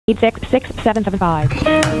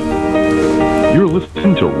You're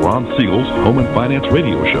listening to Ron Siegel's Home and Finance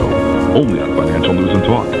Radio Show, only on Financial News and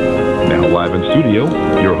Talk. Now live in studio,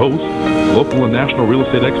 your host, local and national real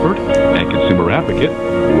estate expert and consumer advocate,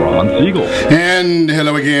 Ron Siegel. And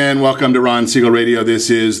hello again. Welcome to Ron Siegel Radio. This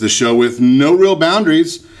is the show with no real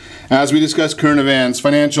boundaries as we discuss current events,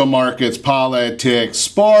 financial markets, politics,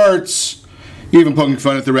 sports, even poking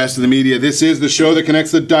fun at the rest of the media. This is the show that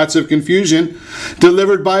connects the dots of confusion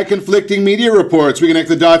delivered by conflicting media reports. We connect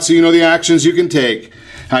the dots so you know the actions you can take,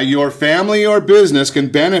 how your family or business can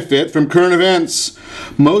benefit from current events.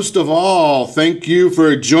 Most of all, thank you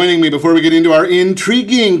for joining me. Before we get into our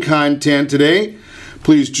intriguing content today,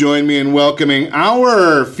 please join me in welcoming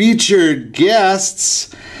our featured guests.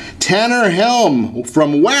 Tanner Helm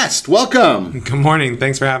from West, welcome. Good morning,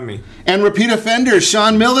 thanks for having me. And repeat offender,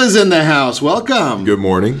 Sean Mill is in the house, welcome. Good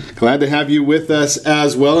morning. Glad to have you with us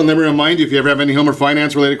as well. And let me remind you, if you ever have any home or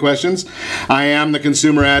finance related questions, I am the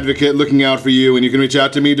consumer advocate looking out for you. And you can reach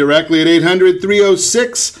out to me directly at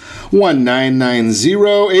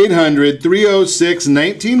 800-306-1990,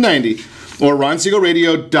 800-306-1990. or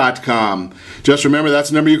ronsiegelradio.com. Just remember, that's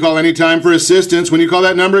the number you call anytime for assistance. When you call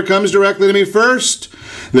that number, it comes directly to me first.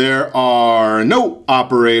 There are no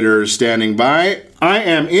operators standing by. I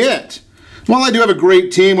am it. While I do have a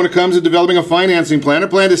great team when it comes to developing a financing plan or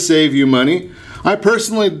plan to save you money, I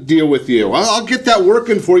personally deal with you. I'll get that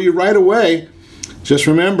working for you right away. Just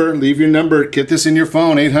remember, leave your number, get this in your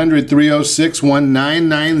phone,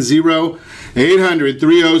 800-306-1990,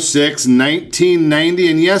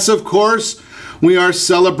 800-306-1990. And yes, of course, we are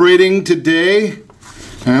celebrating today.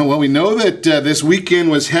 Well, we know that this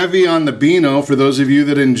weekend was heavy on the Beano for those of you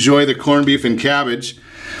that enjoy the corned beef and cabbage.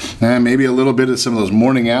 Maybe a little bit of some of those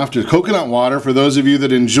morning after. Coconut water for those of you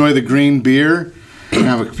that enjoy the green beer. I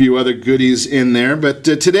have a few other goodies in there. But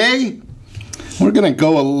today, we're going to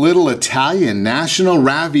go a little Italian. National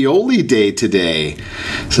Ravioli Day today.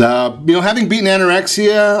 So, having beaten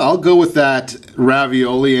anorexia, I'll go with that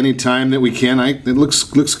ravioli anytime that we can. It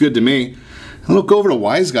looks good to me. I'll go over to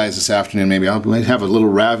Wise Guys this afternoon, maybe. I might have a little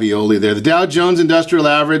ravioli there. The Dow Jones Industrial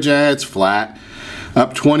Average, it's flat.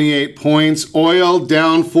 Up 28 points. Oil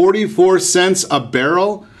down 44 cents a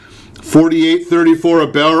barrel. 48.34 a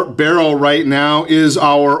barrel right now is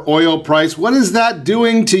our oil price. What is that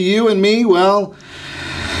doing to you and me? Well,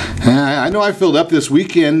 I know I filled up this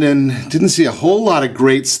weekend and didn't see a whole lot of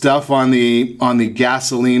great stuff on the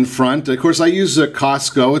gasoline front. Of course, I use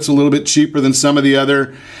Costco. It's a little bit cheaper than some of the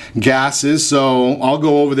other gases, so I'll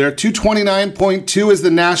go over there. 229.2 is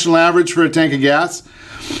the national average for a tank of gas.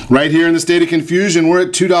 Right here in the state of confusion, we're at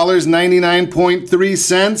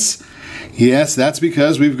 $2.99.3. Yes, that's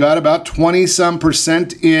because we've got about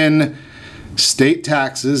 20% in state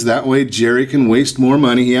taxes. That way Jerry can waste more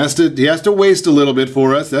money. He has to waste a little bit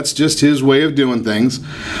for us. That's just his way of doing things.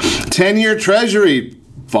 10-year Treasury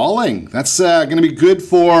falling. That's going to be good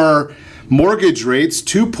for mortgage rates.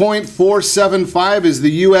 2.475 is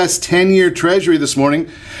the U.S. 10-year Treasury this morning,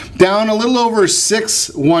 down a little over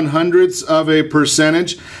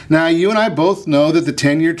 0.06%. Now, you and I both know that the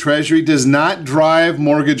 10-year Treasury does not drive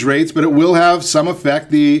mortgage rates, but it will have some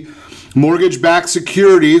effect. The mortgage-backed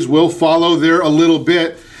securities will follow there a little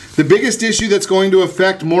bit. The biggest issue that's going to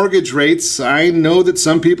affect mortgage rates, I know that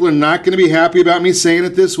some people are not going to be happy about me saying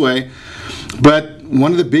it this way, but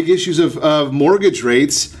one of the big issues of mortgage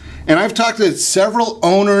rates, and I've talked to several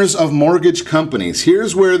owners of mortgage companies.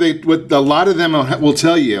 Here's where what a lot of them will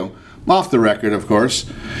tell you, off the record, of course,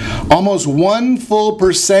 almost 1 full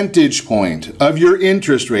percentage point of your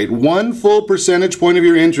interest rate, 1 full percentage point of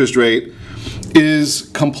your interest rate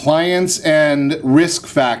is compliance and risk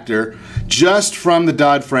factor just from the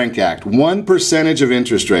Dodd-Frank Act. 1% of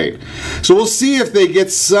interest rate. So we'll see if they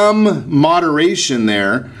get some moderation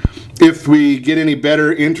there, if we get any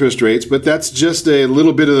better interest rates, but that's just a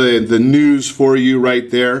little bit of the news for you right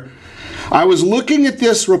there. I was looking at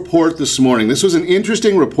this report this morning. This was an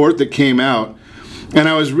interesting report that came out, and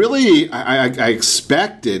I was really, I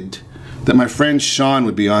expected that my friend Sean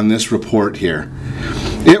would be on this report here.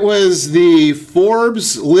 It was the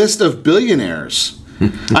Forbes list of billionaires.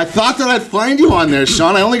 I thought that I'd find you on there,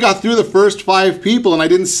 Sean. I only got through the first 5 people, and I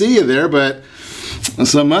didn't see you there, but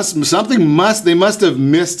so they must have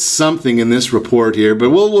missed something in this report here,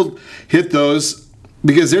 but we'll hit those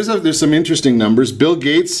because there's some interesting numbers. Bill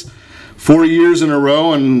Gates, 4 years in a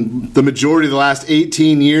row, and the majority of the last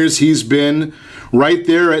 18 years, he's been right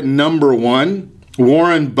there at number 1.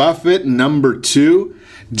 Warren Buffett, number 2.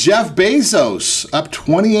 Jeff Bezos, up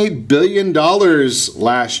 $28 billion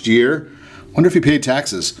last year. Wonder if he paid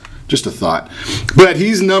taxes. Just a thought. But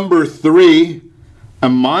he's number 3.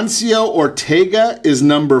 Amancio Ortega is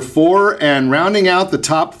number 4, and rounding out the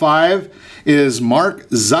top 5 is Mark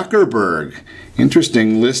Zuckerberg.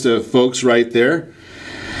 Interesting list of folks right there.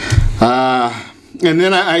 And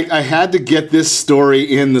then I had to get this story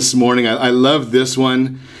in this morning. I love this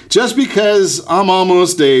one just because I'm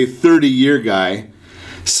almost a 30-year guy.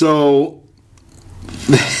 So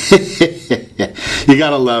you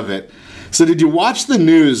gotta love it. So did you watch the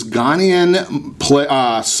news?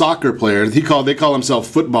 Ghanaian soccer player, they call themselves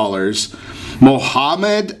footballers,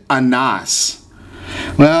 Mohamed Anas.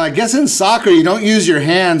 Well, I guess in soccer you don't use your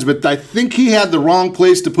hands, but I think he had the wrong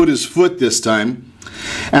place to put his foot this time.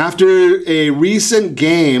 After a recent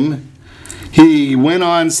game, he went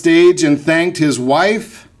on stage and thanked his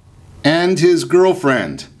wife and his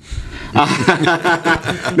girlfriend.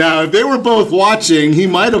 Now, if they were both watching, he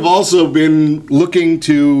might have also been looking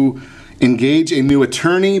to engage a new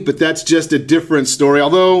attorney, but that's just a different story.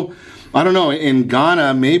 Although, I don't know, in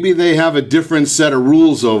Ghana, maybe they have a different set of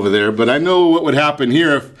rules over there, but I know what would happen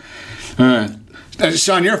here if...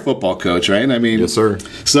 Sean, you're a football coach, right? I mean, yes, sir.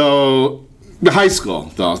 So... high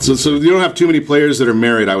school, though. So you don't have too many players that are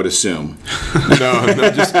married, I would assume.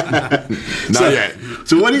 No, just not yet.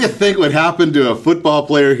 So what do you think would happen to a football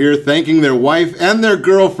player here thanking their wife and their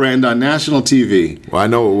girlfriend on national TV? Well, I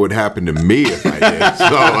know what would happen to me if I did,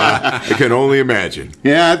 so I can only imagine.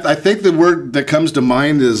 Yeah, I think the word that comes to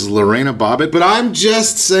mind is Lorena Bobbitt, but I'm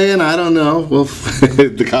just saying, I don't know. We'll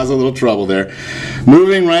cause a little trouble there.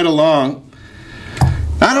 Moving right along.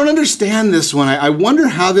 I don't understand this one. I wonder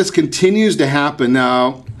how this continues to happen.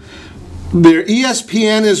 Now, their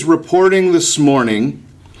ESPN is reporting this morning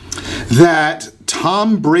that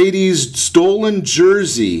Tom Brady's stolen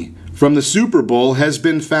jersey from the Super Bowl has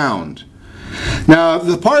been found. Now,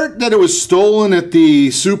 the part that it was stolen at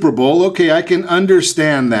the Super Bowl, okay, I can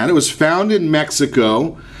understand that. It was found in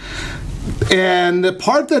Mexico. And the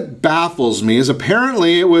part that baffles me is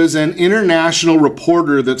apparently it was an international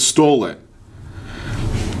reporter that stole it.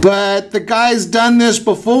 But the guy's done this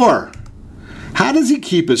before. How does he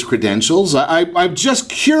keep his credentials? I'm just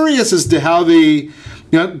curious as to how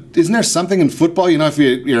isn't there something in football, if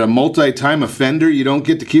you're a multi-time offender, you don't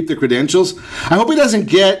get to keep the credentials? I hope he doesn't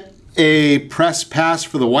get a press pass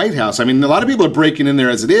for the White House. I mean, a lot of people are breaking in there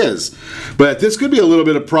as it is. But this could be a little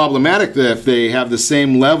bit of problematic if they have the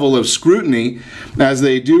same level of scrutiny as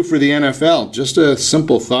they do for the NFL. Just a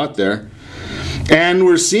simple thought there. And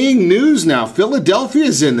we're seeing news now.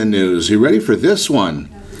 Philadelphia's in the news. You ready for this one?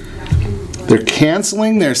 They're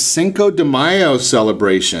canceling their Cinco de Mayo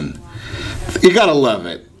celebration. You gotta love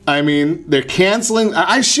it. I mean, they're canceling.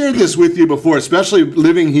 I shared this with you before, especially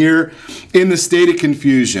living here in the state of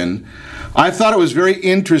confusion. I thought it was very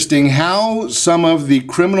interesting how some of the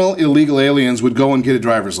criminal illegal aliens would go and get a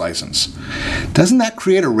driver's license. Doesn't that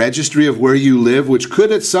create a registry of where you live, which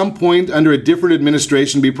could at some point under a different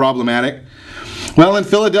administration be problematic? Well, in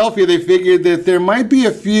Philadelphia, they figured that there might be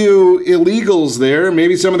a few illegals there,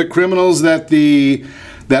 maybe some of the criminals that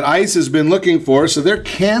ICE has been looking for, so they're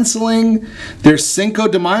canceling their Cinco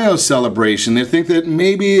de Mayo celebration. They think that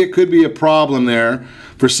maybe it could be a problem there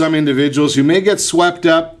for some individuals who may get swept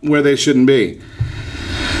up where they shouldn't be.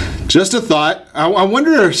 Just a thought. I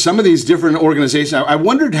wonder if some of these different organizations, I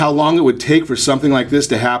wondered how long it would take for something like this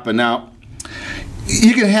to happen. Now,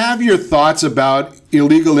 you can have your thoughts about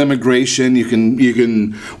illegal immigration. You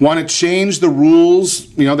can want to change the rules.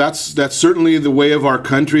 That's certainly the way of our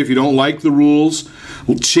country. If you don't like the rules,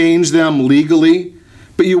 change them legally.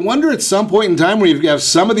 But you wonder at some point in time where you have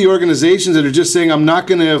some of the organizations that are just saying, I'm not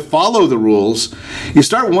going to follow the rules. You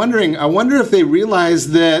start wondering, I wonder if they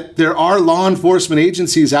realize that there are law enforcement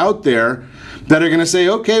agencies out there that are going to say,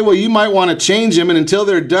 okay, well, you might want to change them, and until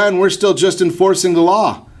they're done, we're still just enforcing the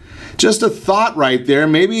law. Just a thought right there.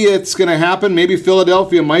 Maybe it's going to happen. Maybe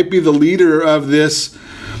Philadelphia might be the leader of this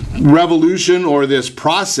revolution or this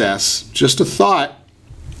process. Just a thought.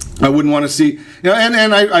 I wouldn't want to see,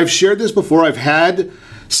 and I've shared this before. I've had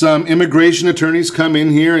some immigration attorneys come in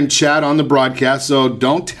here and chat on the broadcast, so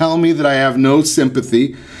don't tell me that I have no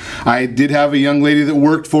sympathy. I did have a young lady that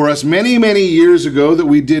worked for us many, many years ago that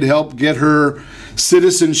we did help get her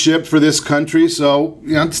citizenship for this country, so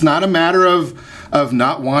it's not a matter of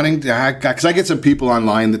not wanting to, because I get some people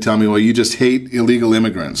online that tell me, well, you just hate illegal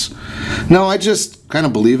immigrants. No, I just kind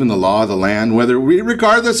of believe in the law of the land,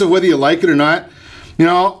 regardless of whether you like it or not.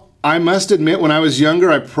 I must admit, when I was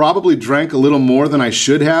younger, I probably drank a little more than I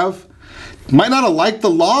should have. Might not have liked the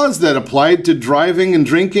laws that applied to driving and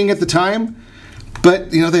drinking at the time,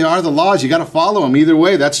 but they are the laws. You got to follow them either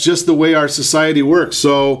way. That's just the way our society works.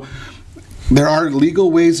 So there are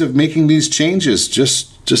legal ways of making these changes.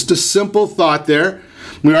 Just a simple thought there.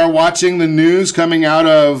 We are watching the news coming out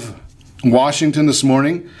of Washington this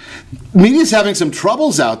morning. Media's having some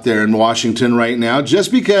troubles out there in Washington right now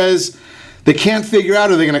just because they can't figure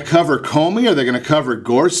out, are they going to cover Comey? Are they going to cover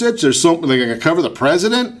Gorsuch? Are they going to cover the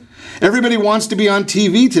president? Everybody wants to be on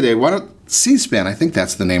TV today. Why don't C-SPAN, I think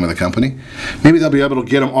that's the name of the company. Maybe they'll be able to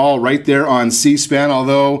get them all right there on C-SPAN,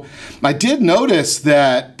 although I did notice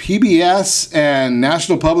that PBS and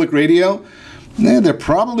National Public Radio, they're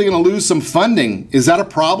probably going to lose some funding. Is that a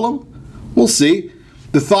problem? We'll see.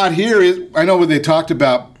 The thought here is, I know when they talked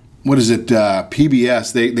about,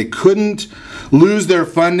 PBS, they couldn't lose their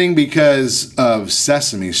funding because of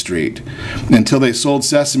Sesame Street until they sold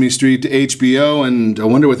Sesame Street to HBO, and I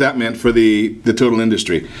wonder what that meant for the total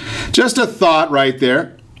industry. Just a thought right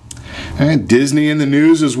there. And Disney in the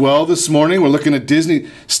news as well this morning. We're looking at Disney.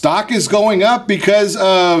 Stock is going up because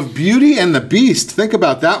of Beauty and the Beast. Think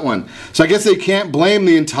about that one. So I guess they can't blame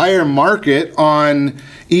the entire market on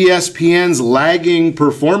ESPN's lagging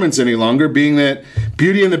performance any longer, being that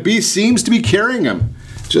Beauty and the Beast seems to be carrying them.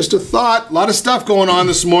 Just a thought. A lot of stuff going on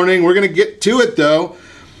this morning. We're going to get to it, though.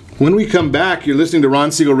 When we come back, you're listening to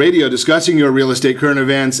Ron Siegel Radio, discussing your real estate current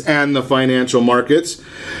events and the financial markets.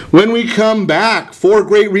 When we come back, 4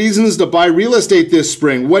 great reasons to buy real estate this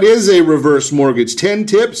spring. What is a reverse mortgage? 10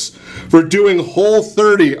 tips for doing Whole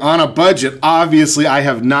 30 on a budget. Obviously, I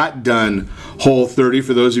have not done Whole 30,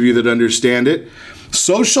 for those of you that understand it.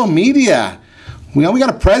 Social media. Well, we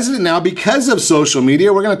got a president now because of social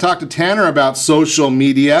media. We're going to talk to Tanner about social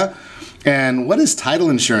media. And what is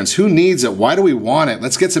title insurance? Who needs it? Why do we want it?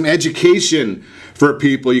 Let's get some education for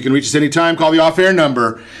people. You can reach us anytime. Call the off-air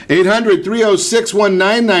number,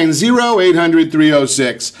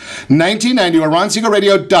 800-306-1990, 800-306-1990, or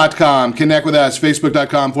RonSiegelRadio.com. Connect with us,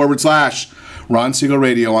 Facebook.com/Ron Siegel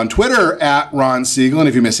Radio. On Twitter, @Ron Siegel. And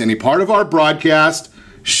if you miss any part of our broadcast,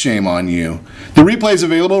 shame on you. The replay is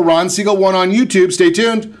available, Ron Siegel 1 on YouTube. Stay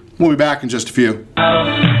tuned. We'll be back in just a few.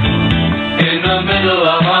 In the middle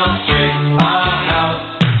of a street, a house.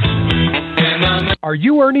 Are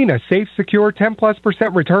you earning a safe, secure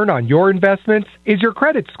 10+% return on your investments? Is your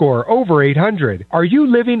credit score over 800? Are you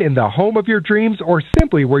living in the home of your dreams or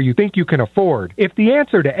simply where you think you can afford? If the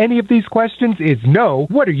answer to any of these questions is no,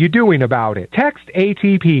 what are you doing about it? Text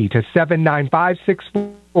ATP to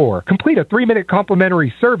 79564. Complete a 3-minute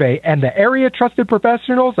complimentary survey, and the area trusted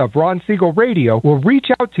professionals of Ron Siegel Radio will reach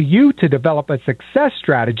out to you to develop a success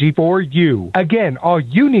strategy for you. Again, all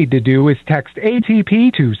you need to do is text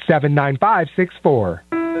ATP to 79564.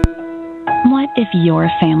 What if your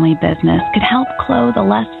family business could help clothe a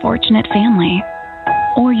less fortunate family?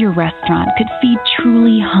 Or your restaurant could feed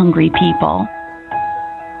truly hungry people?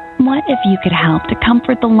 What if you could help to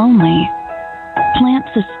comfort the lonely? Plant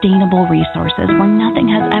sustainable resources where nothing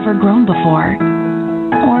has ever grown before,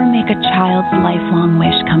 or make a child's lifelong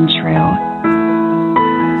wish come true.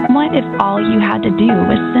 What if all you had to do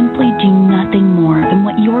was simply do nothing more than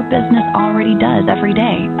what your business already does every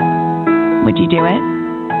day? Would you do it?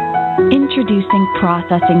 Introducing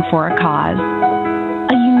Processing for a Cause,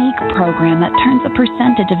 a unique program that turns a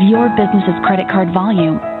percentage of your business's credit card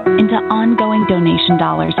volume into ongoing donation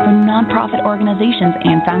dollars for nonprofit organizations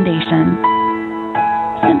and foundations.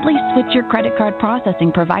 Simply switch your credit card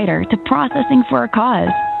processing provider to Processing for a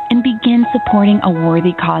Cause and begin supporting a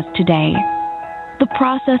worthy cause today. The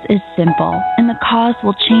process is simple, and the cause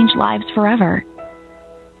will change lives forever.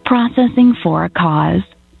 Processing for a Cause.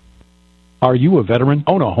 Are you a veteran,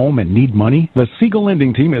 own a home, and need money? The Siegel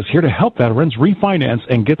Lending Team is here to help veterans refinance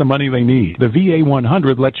and get the money they need. The VA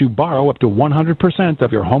 100 lets you borrow up to 100%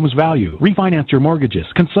 of your home's value, refinance your mortgages,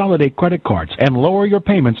 consolidate credit cards, and lower your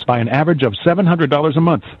payments by an average of $700 a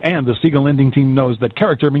month. And the Siegel Lending Team knows that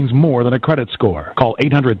character means more than a credit score. Call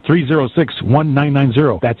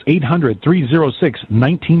 800-306-1990. That's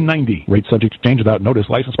 800-306-1990. Rate subject to change without notice.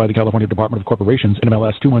 Licensed by the California Department of Corporations,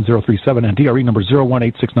 NMLS 21037, and DRE number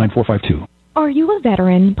 018694452. Are you a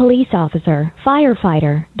veteran, police officer,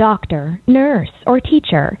 firefighter, doctor, nurse, or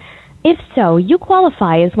teacher? If so, you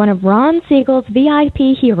qualify as one of Ron Siegel's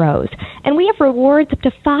VIP heroes, and we have rewards up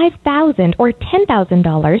to $5,000 or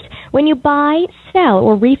 $10,000 when you buy, sell,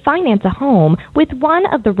 or refinance a home with one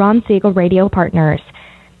of the Ron Siegel Radio partners.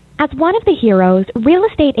 As one of the heroes, real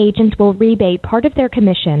estate agents will rebate part of their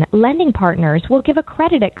commission. Lending partners will give a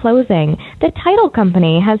credit at closing. The title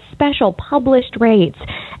company has special published rates,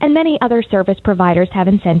 and many other service providers have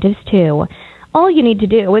incentives too. All you need to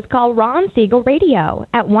do is call Ron Siegel Radio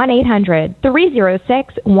at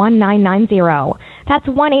 1-800-306-1990. That's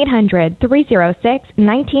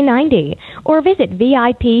 1-800-306-1990. Or visit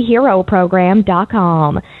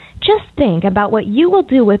VIPHeroProgram.com. Just think about what you will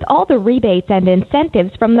do with all the rebates and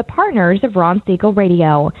incentives from the partners of Ron Siegel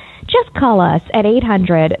Radio. Just call us at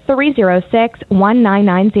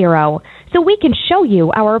 800-306-1990 so we can show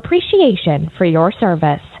you our appreciation for your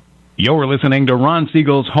service. You're listening to Ron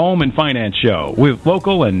Siegel's Home and Finance Show with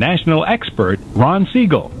local and national expert Ron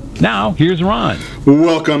Siegel. Now, here's Ron.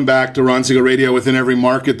 Welcome back to Ron Siegel Radio. Within every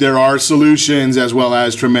market, there are solutions as well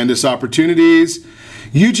as tremendous opportunities.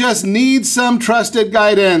 You just need some trusted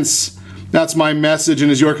guidance. That's my message,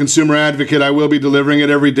 and as your consumer advocate, I will be delivering it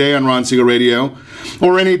every day on Ron Siegel Radio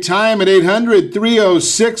or anytime at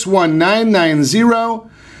 800-306-1990,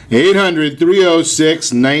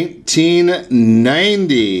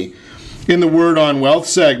 800-306-1990. In the Word on Wealth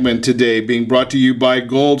segment today, being brought to you by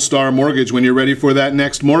Gold Star Mortgage. When you're ready for that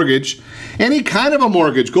next mortgage, any kind of a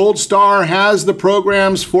mortgage, Gold Star has the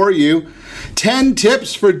programs for you. 10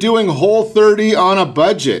 tips for doing Whole 30 on a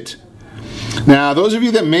budget. Now, those of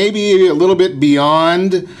you that may be a little bit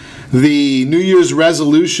beyond the New Year's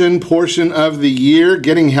resolution portion of the year,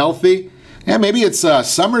 getting healthy, and maybe it's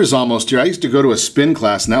summer's almost here. I used to go to a spin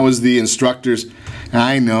class, and that was the instructors.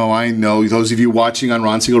 I know. Those of you watching on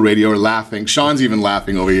Ron Siegel Radio are laughing. Sean's even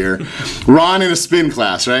laughing over here. Ron in a spin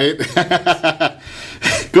class, right?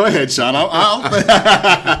 Go ahead, Sean.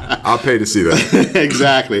 I'll pay to see that.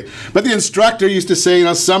 Exactly. But the instructor used to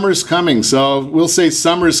say, summer's coming. So we'll say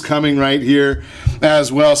summer's coming right here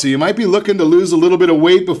as well. So you might be looking to lose a little bit of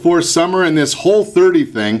weight before summer, and this Whole 30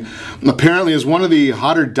 thing apparently is one of the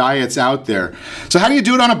hotter diets out there. So how do you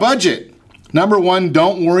do it on a budget? Number one,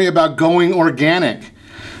 don't worry about going organic.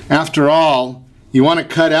 After all, you want to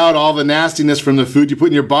cut out all the nastiness from the food you put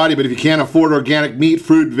in your body, but if you can't afford organic meat,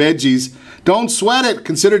 fruit, veggies, don't sweat it.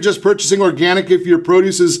 Consider just purchasing organic if your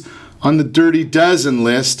produce is on the dirty dozen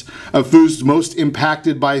list of foods most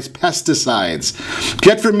impacted by pesticides.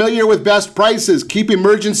 Get familiar with best prices. Keep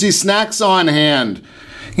emergency snacks on hand.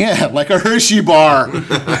 Yeah, like a Hershey bar.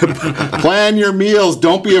 Plan your meals.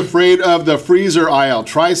 Don't be afraid of the freezer aisle.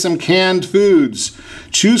 Try some canned foods.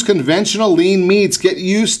 Choose conventional lean meats. Get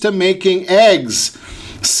used to making eggs.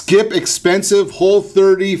 Skip expensive Whole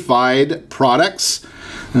 30-fied products.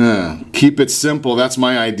 Keep it simple. That's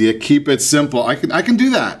my idea. Keep it simple. I can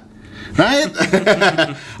do that. Right?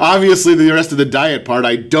 Obviously, the rest of the diet part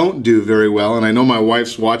I don't do very well, and I know my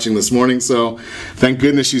wife's watching this morning, so thank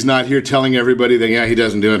goodness she's not here telling everybody that, yeah, he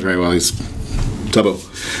doesn't do it very well. He's tubbo.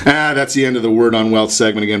 That's the end of the Word on Wealth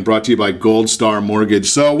segment, again, brought to you by Gold Star Mortgage.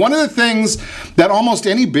 So one of the things that almost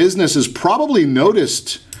any business has probably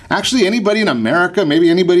noticed, actually anybody in America, maybe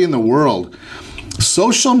anybody in the world,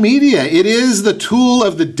 social media. It is the tool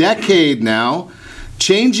of the decade now.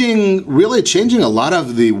 Really changing a lot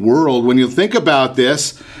of the world. When you think about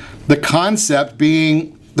this, the concept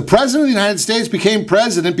being the President of the United States became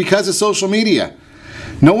president because of social media.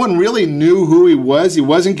 No one really knew who he was. He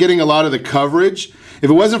wasn't getting a lot of the coverage. If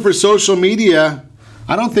it wasn't for social media,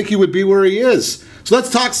 I don't think he would be where he is. So let's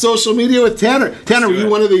talk social media with Tanner. Tanner, were you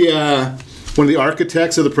one of the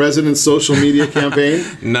architects of the president's social media campaign?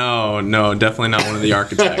 No, definitely not one of the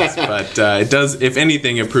architects. But it does, if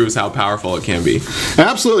anything, it proves how powerful it can be.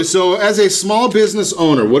 Absolutely. So as a small business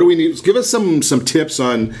owner, what do we need? Give us some tips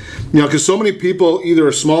on, because so many people either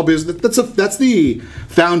a small business, that's the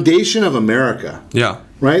foundation of America. Yeah.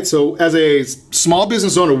 Right? So as a small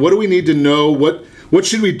business owner, what do we need to know? What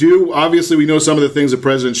should we do? Obviously, we know some of the things the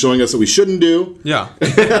president's showing us that we shouldn't do. Yeah.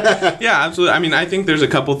 Yeah, absolutely. I mean, I think there's a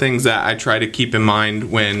couple things that I try to keep in mind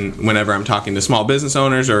whenever I'm talking to small business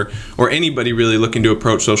owners or anybody really looking to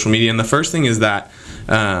approach social media. And the first thing is that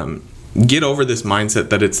get over this mindset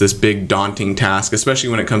that it's this big daunting task, especially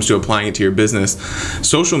when it comes to applying it to your business.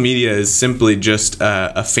 Social media is simply just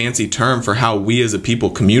a fancy term for how we as a people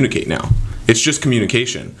communicate now. It's just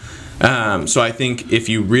communication. So I think if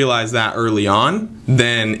you realize that early on,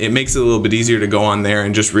 then it makes it a little bit easier to go on there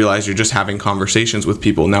and just realize you're just having conversations with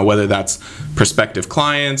people. Now, whether that's prospective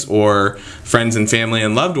clients or friends and family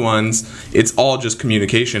and loved ones, it's all just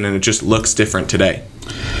communication, and it just looks different today.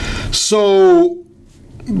 So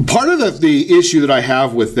part of the issue that I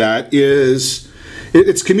have with that is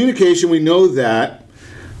it's communication. We know that.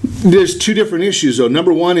 There's two different issues, though.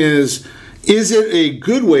 Number one is it a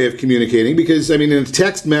good way of communicating? Because, I mean, in a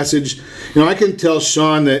text message, I can tell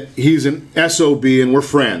Sean that he's an SOB and we're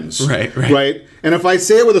friends. Right? And if I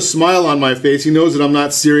say it with a smile on my face, he knows that I'm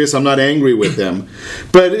not serious, I'm not angry with him.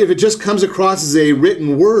 But if it just comes across as a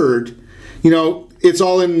written word, it's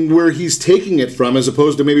all in where he's taking it from as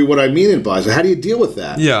opposed to maybe what I mean it by. So how do you deal with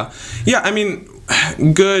that? Yeah. I mean,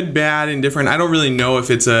 good, bad, indifferent. I don't really know if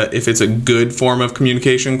it's a good form of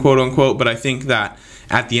communication, quote unquote, but I think that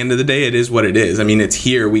at the end of the day, it is what it is. I mean, it's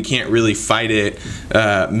here. We can't really fight it.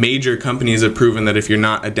 Major companies have proven that if you're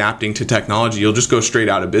not adapting to technology, you'll just go straight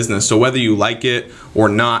out of business. So whether you like it or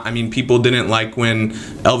not, I mean, people didn't like when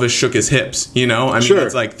Elvis shook his hips, you know? I mean,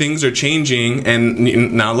 it's like things are changing.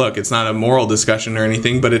 And now look, it's not a moral discussion or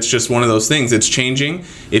anything, but it's just one of those things. It's changing.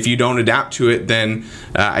 If you don't adapt to it, then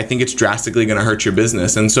I think it's drastically going to hurt your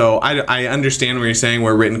business. And so I understand what you're saying,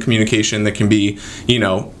 where written communication that can be, you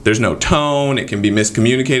know, there's no tone, it can be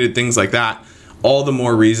miscommunicated, things like that. All the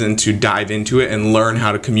more reason to dive into it and learn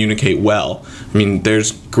how to communicate well. I mean,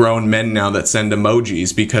 there's grown men now that send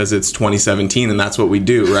emojis because it's 2017 and that's what we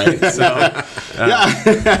do, right? So,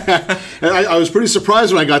 yeah. I was pretty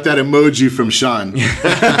surprised when I got that emoji from Sean.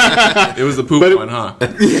 It was the poop one, huh?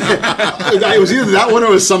 Yeah, it was either that one or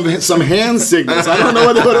it was some hand signals. I don't know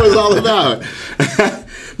what it was all about.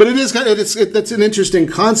 But it is that's an interesting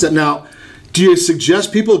concept. Now, do you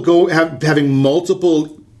suggest people having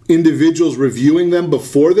multiple individuals reviewing them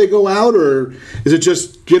before they go out, or is it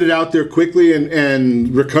just get it out there quickly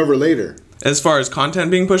and recover later? As far as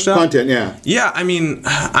content being pushed out? Content, yeah. Yeah, I mean,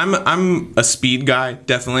 I'm a speed guy,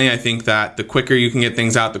 definitely. I think that the quicker you can get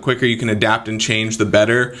things out, the quicker you can adapt and change, the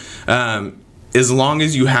better. As long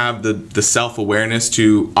as you have the self-awareness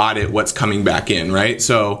to audit what's coming back in, right?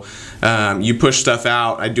 So you push stuff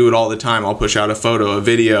out. I do it all the time. I'll push out a photo, a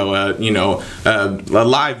video, a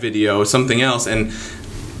live video, something else, and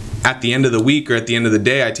at the end of the week or at the end of the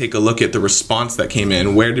day, I take a look at the response that came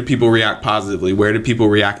in. Where did people react positively? Where did people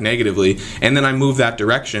react negatively? And then I move that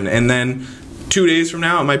direction. And then 2 days from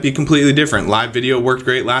now, it might be completely different. Live video worked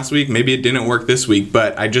great last week. Maybe it didn't work this week.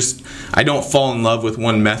 But I don't fall in love with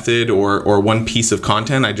one method or one piece of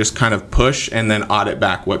content. I just kind of push and then audit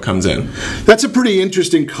back what comes in. That's a pretty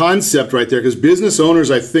interesting concept right there, because business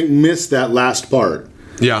owners, I think, miss that last part.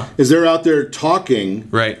 Yeah. Is they're out there talking,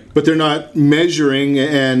 right, but they're not measuring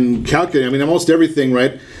and calculating. I mean, almost everything,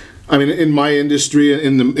 right? I mean, in my industry,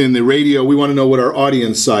 in the radio, we want to know what our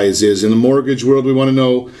audience size is. In the mortgage world, we want to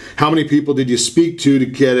know how many people did you speak to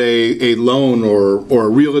get a loan, or a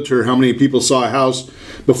realtor, how many people saw a house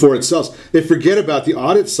before it sells. They forget about the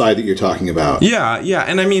audit side that you're talking about. Yeah, yeah.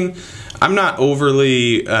 And I mean, I'm not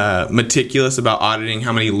overly meticulous about auditing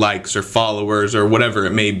how many likes or followers or whatever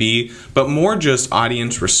it may be, but more just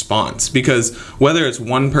audience response. Because whether it's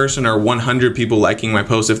one person or 100 people liking my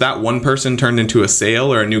post, if that one person turned into a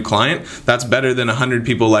sale or a new client, that's better than 100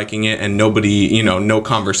 people liking it and nobody, you know, no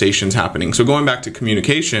conversations happening. So going back to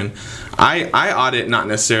communication, I audit not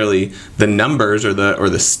necessarily the numbers or the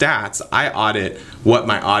stats. I audit what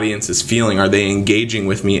my audience is feeling. Are they engaging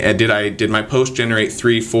with me? Did my post generate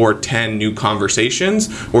 3, 4, 10 new conversations,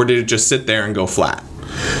 or did it just sit there and go flat?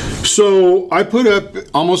 So I put up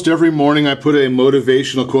almost every morning, I put a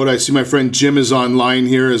motivational quote. I see my friend Jim is online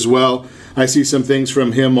here as well. I see some things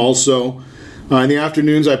from him also. In the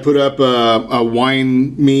afternoons, I put up a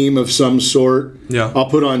wine meme of some sort. Yeah. I'll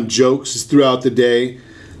put on jokes throughout the day.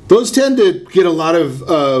 Those tend to get a lot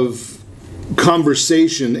of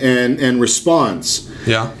conversation and response.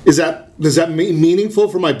 Yeah. Does that meaningful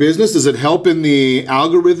for my business? Does it help in the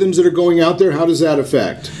algorithms that are going out there? How does that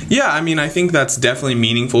affect? Yeah, I mean, I think that's definitely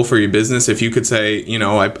meaningful for your business. If you could say, you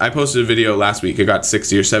know, I posted a video last week. I got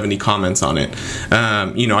 60 or 70 comments on it.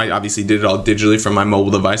 You know, I obviously did it all digitally from my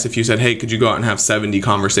mobile device. If you said, hey, could you go out and have 70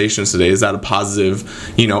 conversations today? Is that a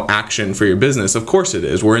positive, you know, action for your business? Of course it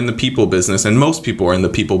is. We're in the people business, and most people are in the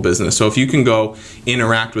people business. So if you can go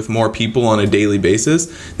interact with more people on a daily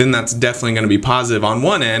basis, then that's definitely going to be positive on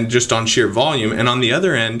one end, just on sheer volume, and on the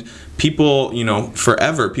other end, people, you know,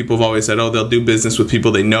 forever, people have always said, oh, they'll do business with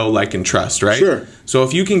people they know, like, and trust, right? Sure. So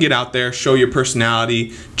if you can get out there, show your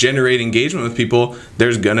personality, generate engagement with people,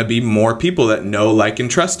 there's going to be more people that know, like,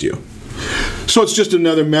 and trust you. So it's just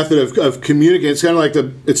another method of communicating. It's kind of like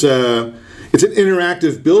it's an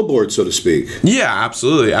interactive billboard, so to speak. Yeah,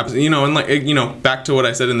 absolutely. You know, and like, you know, back to what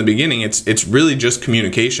I said in the beginning, it's really just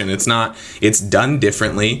communication. It's done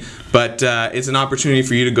differently, but it's an opportunity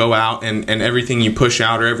for you to go out and everything you push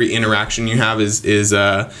out or every interaction you have is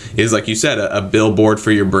like you said, a billboard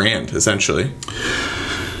for your brand, essentially.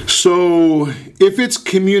 So if it's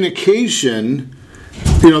communication,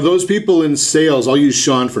 you know, those people in sales, I'll use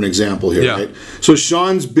Sean for an example here, right? So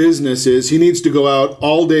Sean's business is he needs to go out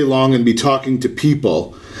all day long and be talking to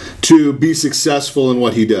people to be successful in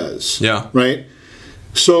what he does. Yeah. Right?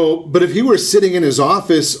 So, but if he were sitting in his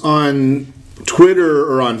office on Twitter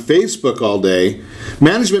or on Facebook all day,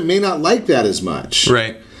 management may not like that as much.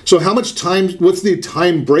 Right. So how much time, what's the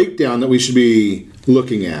time breakdown that we should be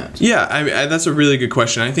looking at? Yeah, that's a really good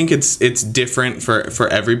question. I think it's different for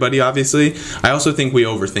everybody, obviously. I also think we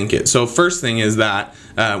overthink it. So first thing is that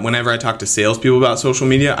whenever I talk to salespeople about social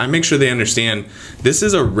media, I make sure they understand this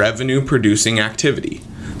is a revenue-producing activity.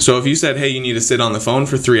 So if you said, hey, you need to sit on the phone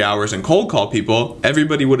for 3 hours and cold call people,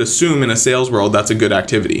 everybody would assume in a sales world that's a good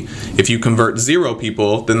activity. If you convert 0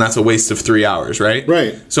 people, then that's a waste of 3 hours, right?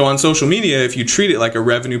 Right. So on social media, if you treat it like a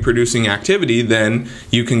revenue-producing activity, then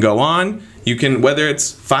you can go on. You can, whether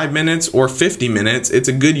it's 5 minutes or 50 minutes, it's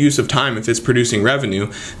a good use of time if it's producing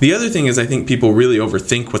revenue. The other thing is I think people really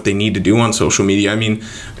overthink what they need to do on social media. I mean,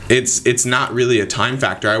 it's not really a time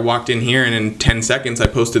factor. I walked in here and in 10 seconds I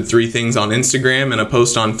posted 3 things on Instagram and a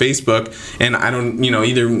post on Facebook, and I don't,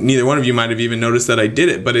 neither one of you might have even noticed that I did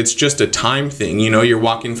it, but it's just a time thing. You're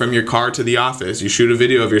walking from your car to the office, you shoot a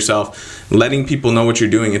video of yourself, letting people know what you're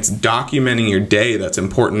doing. It's documenting your day that's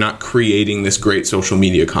important, not creating this great social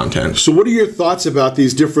media content. So what are your thoughts about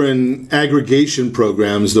these different aggregation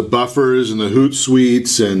programs, the Buffers and the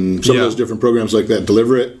Hootsuites and some of those different programs like that?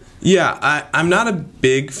 Deliver It? Yeah, I'm not a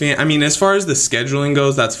big fan. I mean, as far as the scheduling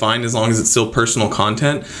goes, that's fine as long as it's still personal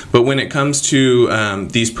content. But when it comes to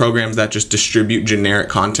these programs that just distribute generic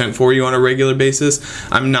content for you on a regular basis,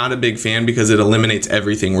 I'm not a big fan because it eliminates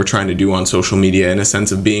everything we're trying to do on social media in a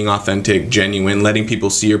sense of being authentic, genuine, letting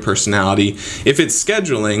people see your personality. If it's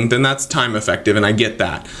scheduling, then that's time effective, and I get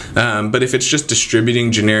that. But if it's just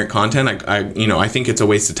distributing generic content, I think it's a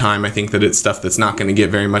waste of time. I think that it's stuff that's not going to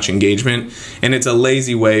get very much engagement, and it's a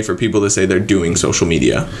lazy way for people to say they're doing social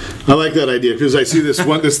media. I like that idea because I see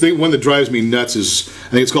one that drives me nuts is, I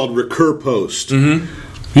think it's called recur post.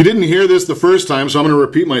 Mm-hmm. You didn't hear this the first time, so I'm going to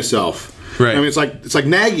repeat myself. Right. I mean, it's like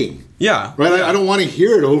nagging. Yeah. Right? I don't want to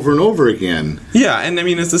hear it over and over again. Yeah, and I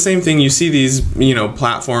mean, it's the same thing. You see these,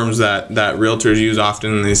 platforms that realtors use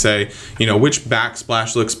often, and they say, which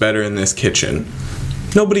backsplash looks better in this kitchen?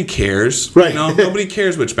 Nobody cares. Right. Nobody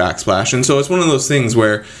cares which backsplash. And so it's one of those things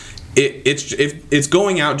where it's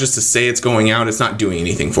going out just to say it's going out. It's not doing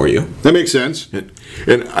anything for you. That makes sense.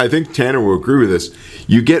 And I think Tanner will agree with this.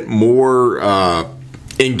 You get more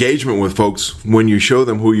engagement with folks when you show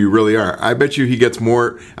them who you really are. I bet you he got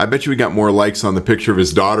more likes on the picture of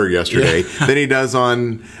his daughter yesterday than he does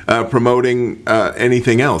on promoting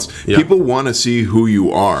anything else. Yeah. People want to see who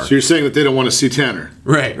you are. So you're saying that they don't want to see Tanner?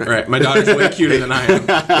 Right. My daughter's way cuter than I am.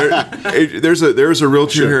 There's a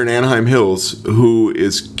realtor here in Anaheim Hills who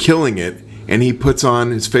is killing it. And he puts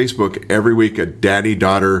on his Facebook every week a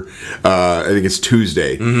daddy-daughter, I think it's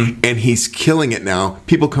Tuesday. Mm-hmm. And he's killing it now.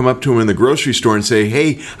 People come up to him in the grocery store and say,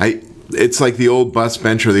 hey, it's like the old bus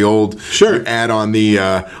bench or the old ad on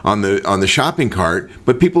the shopping cart.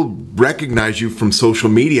 But people recognize you from social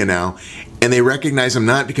media now. And they recognize him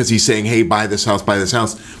not because he's saying, hey, buy this house,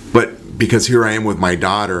 but because here I am with my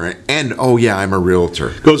daughter, and oh yeah, I'm a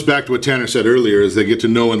realtor. Goes back to what Tanner said earlier, is they get to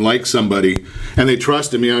know and like somebody, and they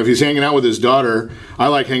trust him. If he's hanging out with his daughter, I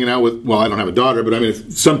like hanging out with, well, I don't have a daughter, but I mean,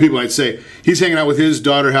 if some people I'd say, he's hanging out with his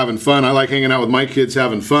daughter having fun, I like hanging out with my kids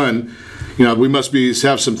having fun. We must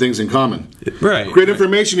have some things in common. Right. Great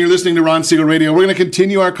information. You're listening to Ron Siegel Radio. We're going to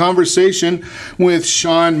continue our conversation with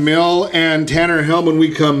Sean Mill and Tanner Helm when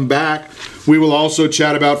we come back. We will also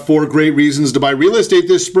chat about 4 great reasons to buy real estate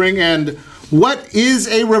this spring and what is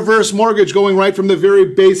a reverse mortgage, going right from the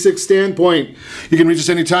very basic standpoint. You can reach us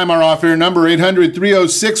anytime. Our off-air number,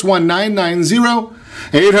 800-306-1990,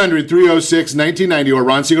 800-306-1990, or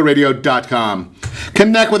RonSiegelRadio.com.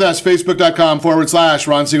 Connect with us,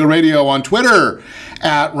 Facebook.com/Ron Siegel Radio, on Twitter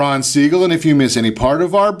 @Ron Siegel. And if you miss any part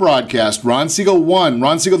of our broadcast, Ron Siegel 1,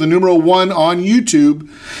 Ron Siegel the numeral 1 on YouTube.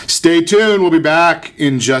 Stay tuned. We'll be back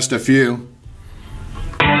in just a few.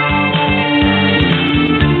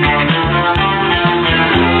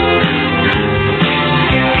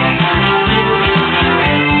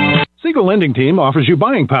 Siegel Lending Team offers you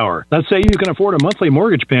buying power. Let's say you can afford a monthly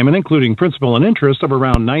mortgage payment, including principal and interest, of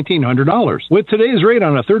around $1,900. With today's rate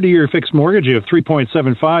on a 30-year fixed mortgage of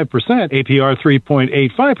 3.75%, APR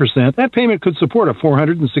 3.85%, that payment could support a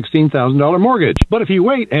 $416,000 mortgage. But if you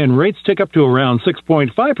wait and rates tick up to around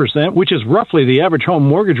 6.5%, which is roughly the average home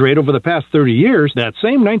mortgage rate over the past 30 years, that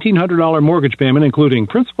same $1,900 mortgage payment, including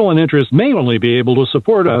principal and interest, may only be able to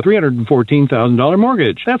support a $314,000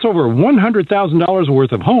 mortgage. That's over $100,000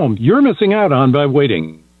 worth of home you're missing out on by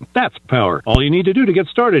waiting. That's power. All you need to do to get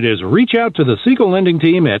started is reach out to the Siegel Lending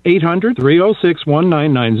Team at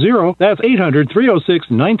 800-306-1990. That's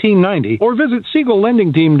 800-306-1990. Or visit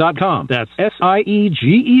SiegelLendingTeam.com. That's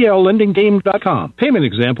SIEGEL LendingTeam.com. Payment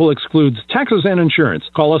example excludes taxes and insurance.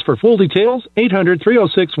 Call us for full details.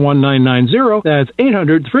 800-306-1990. That's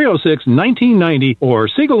 800-306-1990 or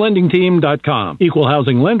SiegelLendingTeam.com. Equal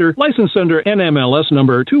housing lender. Licensed under NMLS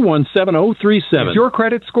number 217037. Is your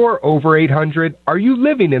credit score over 800? Are you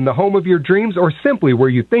living in the home of your dreams or simply where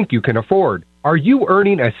you think you can afford? Are you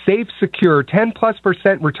earning a safe, secure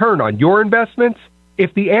 10+% return on your investments?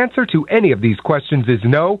 If the answer to any of these questions is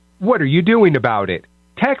no, what are you doing about it?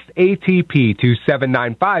 Text ATP to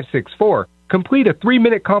 79564. Complete a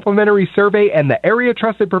 3-minute complimentary survey and the area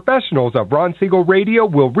trusted professionals of Ron Siegel Radio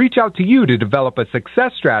will reach out to you to develop a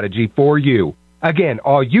success strategy for you. Again,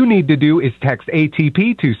 all you need to do is text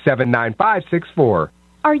ATP to 79564.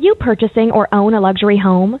 Are you purchasing or own a luxury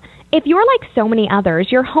home? If you're like so many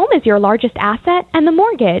others, your home is your largest asset and the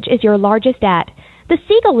mortgage is your largest debt. The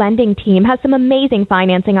Siegel Lending Team has some amazing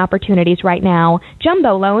financing opportunities right now.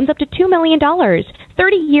 Jumbo loans up to $2 million,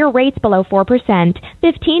 30-year rates below 4%,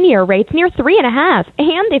 15-year rates near 3.5%,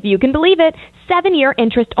 and if you can believe it, 7-year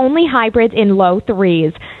interest-only hybrids in low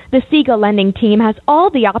 3s. The Siegel Lending Team has all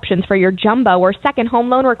the options for your jumbo or second home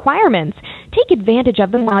loan requirements. Take advantage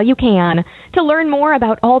of them while you can. To learn more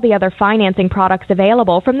about all the other financing products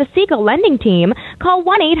available from the Siegel Lending Team, call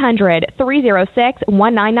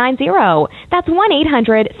 1-800-306-1990. That's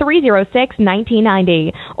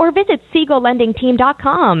 1-800-306-1990. Or visit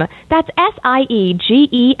SiegelLendingTeam.com. That's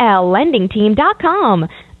SIEGEL LendingTeam.com.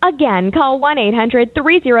 Again, call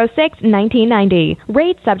 1-800-306-1990.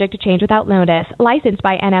 Rates subject to change without notice. Licensed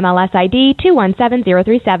by NMLS ID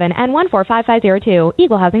 217037 and 145502.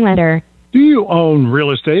 Equal housing lender. Do you own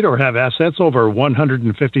real estate or have assets over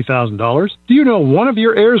 $150,000? Do you know one of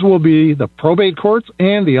your heirs will be the probate courts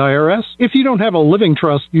and the IRS? If you don't have a living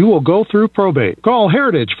trust, you will go through probate. Call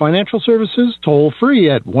Heritage Financial Services toll free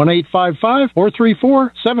at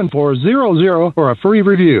 1-855-434-7400 for a free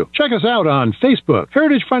review. Check us out on Facebook,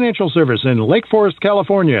 Heritage Financial Service in Lake Forest,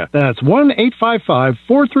 California. That's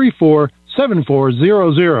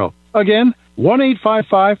 1-855-434-7400. Again,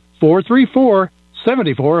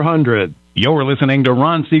 1-855-434-7400. You're listening to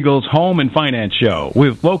Ron Siegel's Home and Finance Show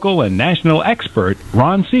with local and national expert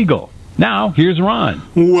Ron Siegel. Now, here's Ron.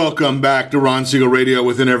 Welcome back to Ron Siegel Radio.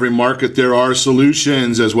 Within every market, there are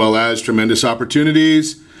solutions as well as tremendous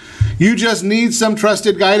opportunities. You just need some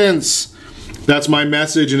trusted guidance. That's my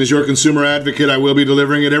message, and as your consumer advocate, I will be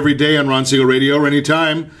delivering it every day on Ron Siegel Radio or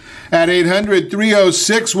anytime at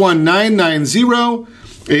 800-306-1990,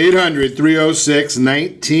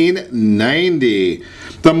 800-306-1990.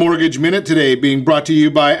 The Mortgage Minute today being brought to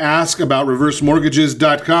you by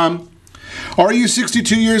AskAboutReverseMortgages.com. Are you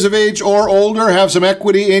 62 years of age or older, have some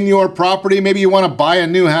equity in your property, maybe you want to buy a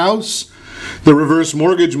new house? The reverse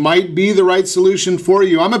mortgage might be the right solution for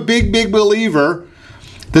you. I'm a big believer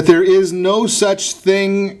that there is no such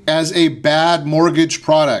thing as a bad mortgage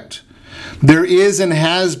product. There is and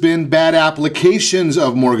has been bad applications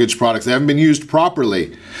of mortgage products that haven't been used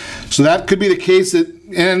properly. So that could be the case that,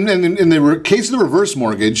 and in the case of the reverse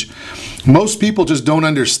mortgage, most people just don't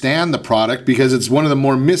understand the product because it's one of the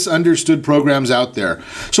more misunderstood programs out there.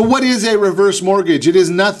 So what is a reverse mortgage? It is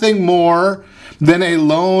nothing more than a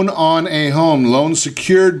loan on a home, loan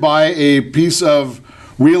secured by a piece of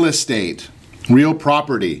real estate, real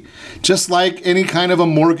property. Just like any kind of a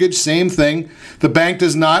mortgage, same thing. The bank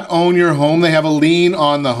does not own your home. They have a lien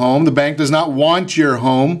on the home. The bank does not want your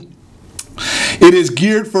home. It is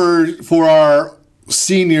geared for our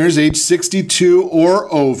seniors age 62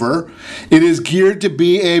 or over. It is geared to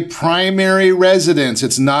be a primary residence.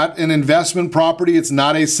 It's not an investment property. It's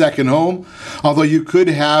not a second home, although you could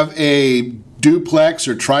have a duplex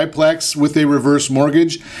or triplex with a reverse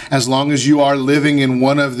mortgage as long as you are living in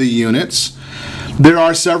one of the units. There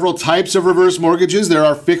are several types of reverse mortgages. There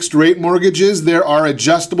are fixed rate mortgages. There are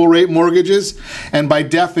adjustable rate mortgages. And by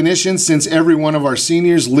definition, since every one of our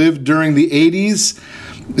seniors lived during the 80s,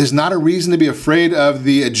 there's not a reason to be afraid of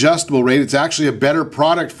the adjustable rate. It's actually a better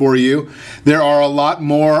product for you. There are a lot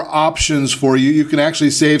more options for you. You can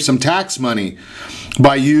actually save some tax money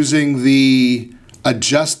by using the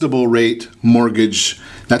adjustable rate mortgage.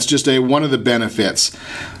 That's just one of the benefits.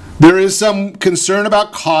 There is some concern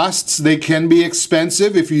about costs. They can be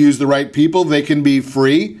expensive. If you use the right people, they can be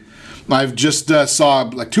free. I've just saw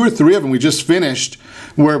like 2 or 3 of them we just finished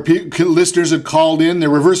where listeners had called in.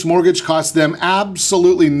 Their reverse mortgage cost them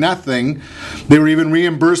absolutely nothing. They were even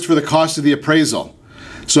reimbursed for the cost of the appraisal.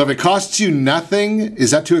 So if it costs you nothing,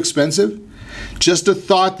 is that too expensive? Just a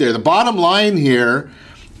thought there. The bottom line here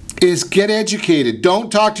is get educated.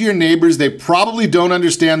 Don't talk to your neighbors. They probably don't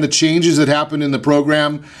understand the changes that happened in the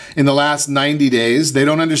program in the last 90 days. They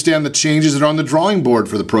don't understand the changes that are on the drawing board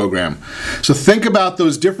for the program. So think about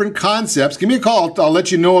those different concepts. Give me a call. I'll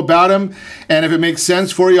let you know about them. And if it makes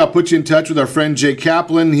sense for you, I'll put you in touch with our friend Jay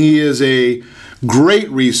Kaplan. He is a great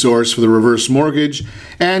resource for the reverse mortgage.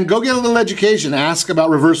 And go get a little education. Ask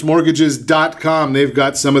about reversemortgages.com. They've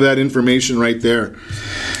got some of that information right there.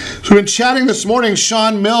 So we've been chatting this morning.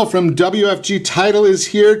 Sean Mill from WFG Title is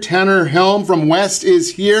here. Tanner Helm from West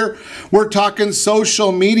is here. We're talking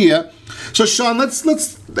social media. So Sean, let's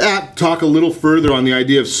talk a little further on the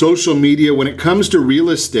idea of social media when it comes to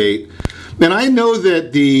real estate. And I know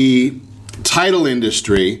that the title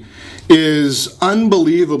industry is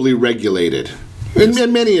unbelievably regulated. In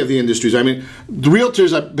many of the industries. I mean, apparently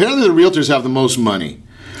the realtors have the most money,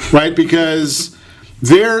 right? Because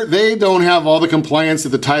they don't have all the compliance that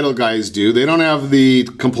the title guys do. They don't have the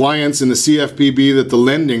compliance in the CFPB that the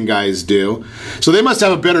lending guys do. So they must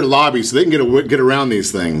have a better lobby so they can get around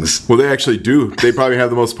these things. Well, they actually do. They probably have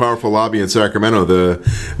the most powerful lobby in Sacramento.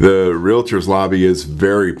 The realtors lobby is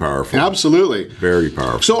very powerful. Absolutely. Very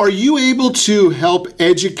powerful. So are you able to help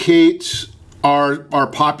educate our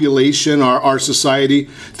population, our society,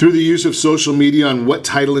 through the use of social media on what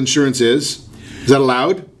title insurance is? Is that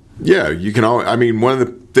allowed? Yeah, you can. I mean, one of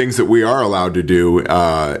the things that we are allowed to do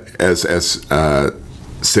as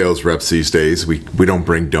sales reps these days, we don't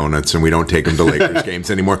bring donuts and we don't take them to Lakers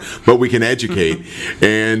games anymore, but we can educate.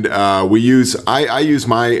 And I use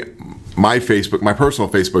my Facebook, my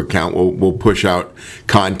personal Facebook account will push out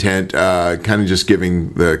content, kind of just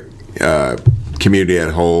giving the community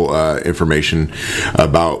at whole information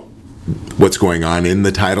about what's going on in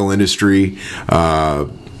the title industry,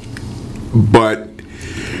 but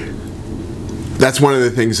that's one of the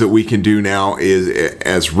things that we can do now is,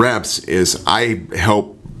 as reps, is I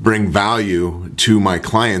help bring value to my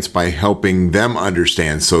clients by helping them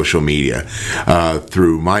understand social media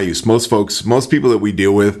through my use. Most people that we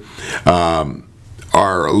deal with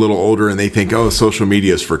are a little older and they think, oh, social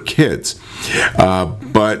media is for kids.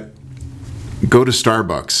 But go to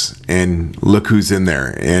Starbucks and look who's in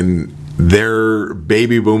there. And they're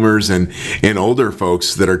baby boomers and older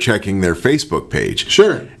folks that are checking their Facebook page.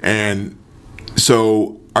 Sure. And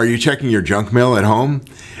so are you checking your junk mail at home,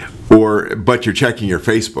 but you're checking your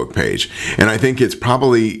Facebook page? And I think it's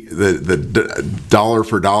probably the dollar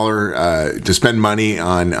for dollar to spend money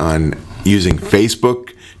on using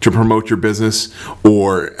Facebook to promote your business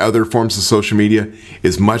or other forms of social media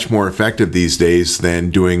is much more effective these days than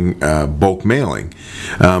doing bulk mailing.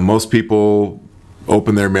 Most people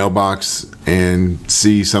open their mailbox and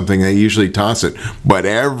see something, they usually toss it, but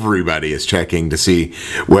everybody is checking to see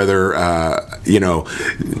whether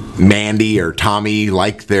Mandy or Tommy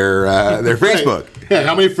like their Facebook. Right. Yeah,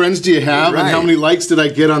 how many friends do you have, right, and how many likes did I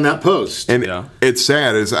get on that post? And it's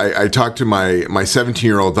sad, as I talked to my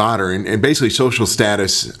 17-year-old daughter, and basically social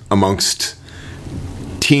status amongst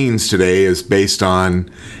teens today is based on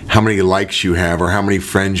how many likes you have or how many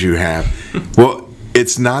friends you have. Well,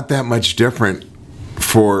 it's not that much different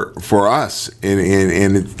for us, and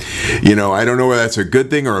I don't know whether that's a good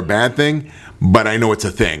thing or a bad thing, but I know it's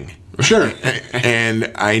a thing. Sure.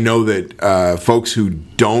 And I know that folks who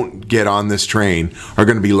don't get on this train are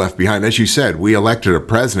going to be left behind. As you said, we elected a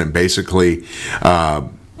president basically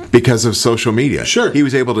because of social media. Sure. He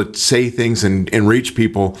was able to say things and reach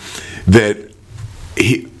people that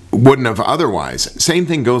he wouldn't have otherwise. Same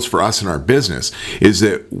thing goes for us in our business, is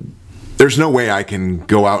that there's no way I can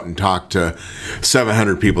go out and talk to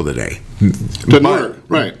 700 people today.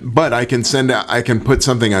 Right. But I can put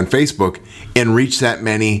something on Facebook and reach that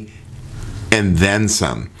many and then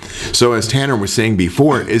some. So as Tanner was saying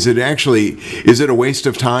before, is it a waste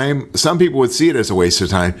of time? Some people would see it as a waste of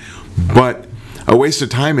time, but a waste of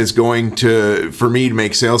time is for me to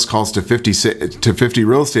make sales calls to 50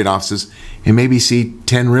 real estate offices and maybe see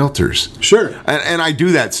 10 realtors. Sure. And I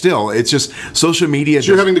do that still. It's just social media. So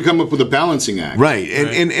you're having to come up with a balancing act. Right.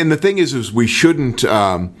 And the thing is we shouldn't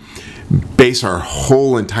base our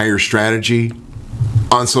whole entire strategy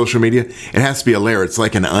on social media. It has to be a layer. It's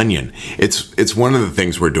like an onion. It's one of the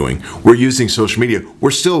things we're doing. We're using social media.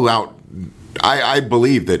 We're still out. I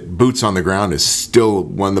believe that boots on the ground is still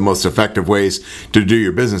one of the most effective ways to do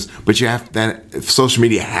your business, but social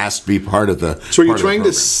media has to be part of the. So are you trying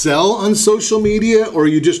to sell on social media, or are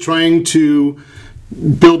you just trying to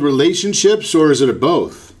build relationships, or is it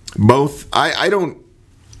both? Both. I don't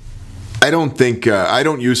think I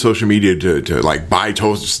don't use social media to like buy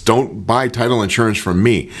don't buy title insurance from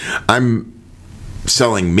me. I'm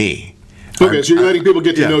selling me. Okay, so you're letting people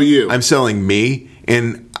get to know you. I'm selling me.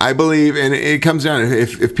 And I believe, and it comes down,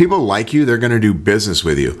 if people like you, they're going to do business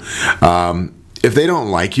with you. If they don't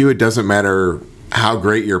like you, it doesn't matter how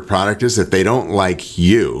great your product is. If they don't like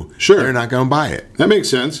you, sure, they're not going to buy it. That makes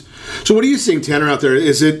sense. So what are you seeing, Tanner, out there?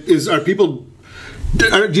 Are people,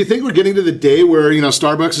 do you think we're getting to the day where, you know,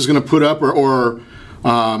 Starbucks is going to put up, or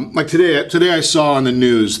like today I saw on the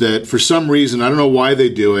news that for some reason, I don't know why they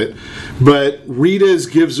do it, but Rita's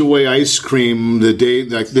gives away ice cream the day,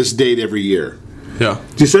 like this date every year. Yeah.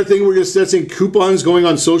 Do you start thinking we're going to start seeing coupons going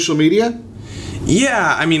on social media?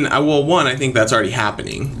 Yeah, I mean, well, one, I think that's already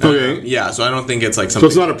happening. Okay. Yeah, so I don't think it's like something.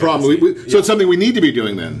 So it's not a problem. So it's something we need to be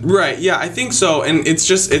doing then. Right. Yeah, I think so. And it's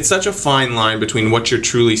such a fine line between what you're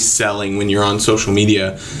truly selling when you're on social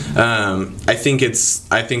media. I think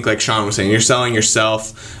like Sean was saying, you're selling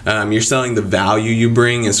yourself. You're selling the value you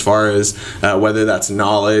bring, as far as whether that's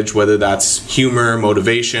knowledge, whether that's humor,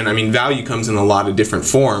 motivation. I mean, value comes in a lot of different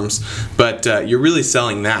forms, but you're really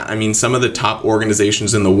selling that. I mean, some of the top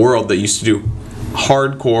organizations in the world that used to do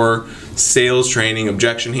hardcore sales training,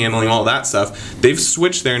 objection handling, all that stuff, they've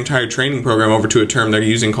switched their entire training program over to a term they're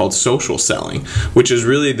using called social selling, which is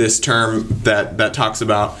really this term that talks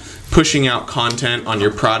about pushing out content on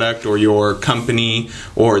your product or your company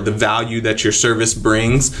or the value that your service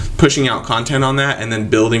brings, pushing out content on that, and then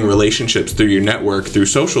building relationships through your network through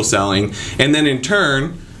social selling, and then in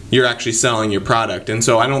turn you're actually selling your product. And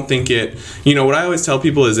so I don't think what I always tell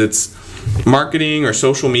people is it's marketing or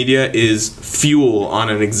social media is fuel on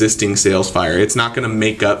an existing sales fire. It's not going to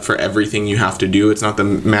make up for everything you have to do. It's not the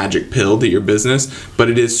magic pill to your business,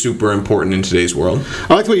 but it is super important in today's world.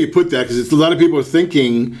 I like the way you put that, because a lot of people are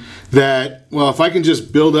thinking that, well, if I can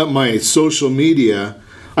just build up my social media,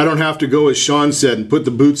 I don't have to go, as Sean said, and put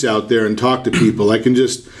the boots out there and talk to people. I can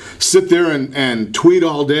just sit there and tweet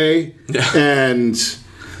all day, and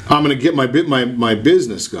I'm going to get my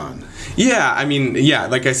business gone. Yeah, I mean, yeah,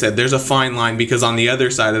 like I said, there's a fine line, because on the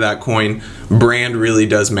other side of that coin, brand really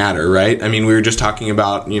does matter, right? I mean, we were just talking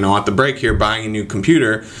about, at the break here, buying a new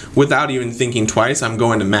computer. Without even thinking twice, I'm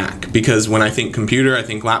going to Mac, because when I think computer, I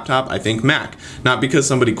think laptop, I think Mac. Not because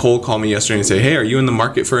somebody cold called me yesterday and say, hey, are you in the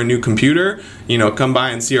market for a new computer? Come by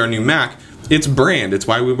and see our new Mac. It's brand. It's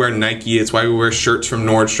why we wear Nike. It's why we wear shirts from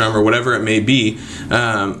Nordstrom or whatever it may be.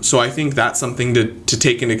 So I think that's something to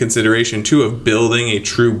take into consideration too, of building a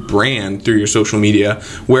true brand through your social media,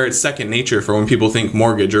 where it's second nature for when people think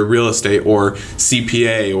mortgage or real estate or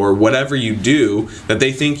CPA or whatever you do, that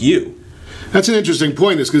they think you. That's an interesting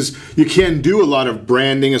point, is because you can do a lot of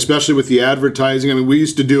branding, especially with the advertising. I mean, we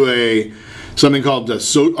used to do something called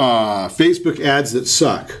Facebook ads that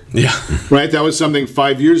suck. Yeah. Right? That was something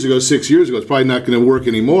 5 years ago, 6 years ago. It's probably not going to work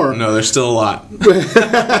anymore. No, there's still a lot.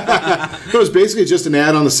 It was basically just an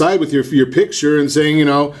ad on the side with your picture and saying,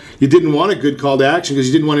 you didn't want a good call to action because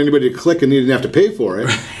you didn't want anybody to click and you didn't have to pay for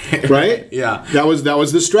it. Right? Yeah. That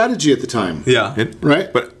was the strategy at the time. Yeah.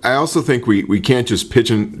 Right? But I also think we can't just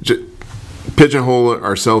pigeonhole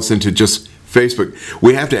ourselves into just Facebook.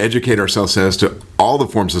 We have to educate ourselves as to all the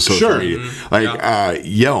forms of social media. Like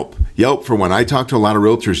Yelp. Yelp, for one. I talk to a lot of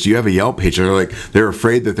realtors. Do you have a Yelp page? They're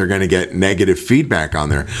afraid that they're going to get negative feedback on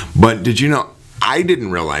there. But did you know, I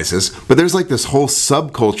didn't realize this, but there's like this whole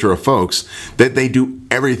subculture of folks that they do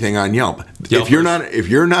everything on Yelp. If you're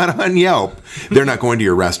not on Yelp, they're not going to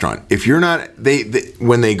your restaurant. If you're not,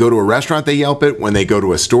 when they go to a restaurant, they Yelp it. When they go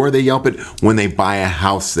to a store, they Yelp it. When they buy a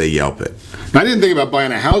house, they Yelp it. I didn't think about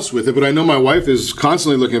buying a house with it, but I know my wife is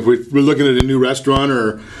constantly looking. If we're looking at a new restaurant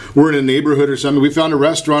or we're in a neighborhood or something, we found a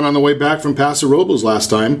restaurant on the way back from Paso Robles last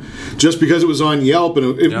time, just because it was on Yelp,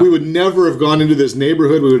 and we would never have gone into this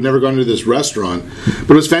neighborhood. We would have never gone into this restaurant,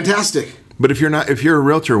 but it was fantastic. But if you're a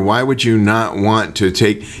realtor, why would you not want to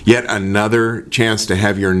take yet another chance to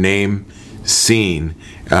have your name seen?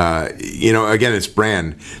 Again, it's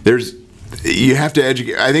brand. You have to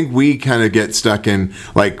educate. I think we kind of get stuck in,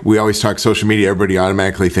 like, we always talk social media. Everybody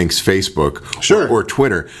automatically thinks Facebook or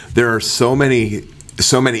Twitter. There are so many.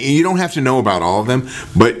 You don't have to know about all of them,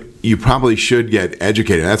 but you probably should get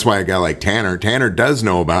educated. That's why a guy like Tanner does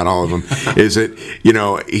know about all of them. Is that,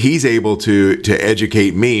 he's able to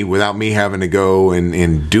educate me without me having to go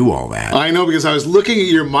and do all that. I know, because I was looking at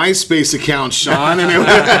your MySpace account, Sean, and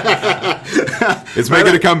it's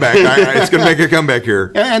making a comeback. It's going to make a comeback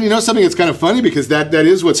here. And something that's kind of funny, because that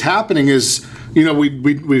is what's happening is,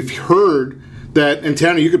 we've heard that, and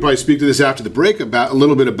Tanner, you could probably speak to this after the break about a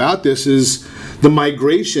little bit about this, is the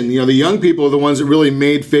migration. The young people are the ones that really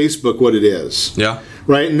made Facebook what it is. Yeah.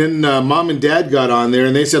 Right? And then mom and dad got on there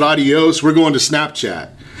and they said, adios, we're going to Snapchat.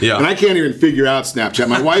 Yeah. And I can't even figure out Snapchat.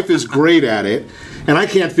 My wife is great at it, and I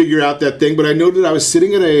can't figure out that thing. But I noted I was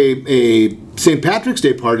sitting at a St. Patrick's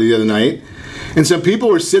Day party the other night, And some people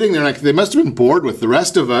were sitting there like they must have been bored with the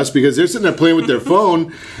rest of us because they're sitting there playing with their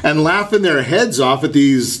phone and laughing their heads off at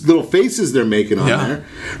these little faces they're making on there,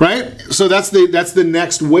 right? So that's the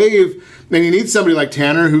next wave. And you need somebody like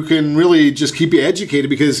Tanner who can really just keep you educated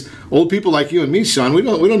because old people like you and me, Sean, we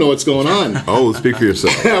don't know what's going on. Oh, speak for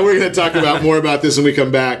yourself. We're going to talk about more about this when we come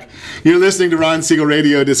back. You're listening to Ron Siegel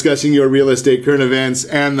Radio, discussing your real estate, current events,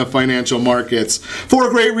 and the financial markets.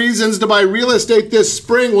 4 great reasons to buy real estate this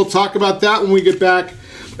spring. We'll talk about that when we get back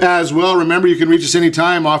as well. Remember, you can reach us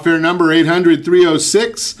anytime. Off-air number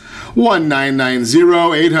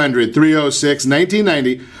 800-306-1990,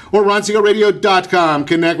 800-306-1990. Or RonSiegelRadio.com.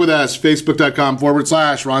 Connect with us,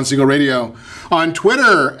 Facebook.com/Ron Siegel Radio. On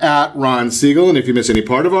Twitter, @Ron Siegel. And if you miss any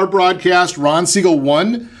part of our broadcast, Ron Siegel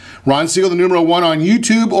 1. Ron Siegel, the numeral 1 on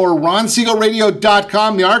YouTube, or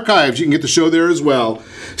RonSiegelRadio.com, the archives. You can get the show there as well.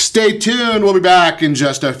 Stay tuned. We'll be back in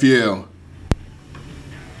just a few.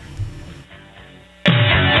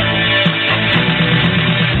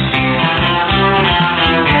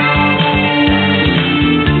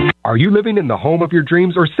 Are you living in the home of your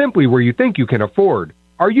dreams or simply where you think you can afford?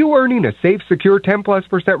 Are you earning a safe, secure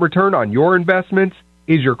 10+% return on your investments?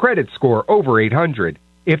 Is your credit score over 800?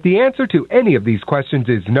 If the answer to any of these questions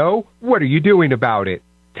is no, what are you doing about it?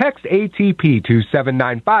 Text ATP to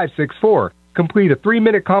 79564. Complete a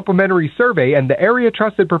 3-minute complimentary survey and the area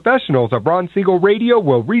trusted professionals of Ron Siegel Radio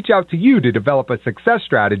will reach out to you to develop a success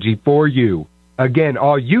strategy for you. Again,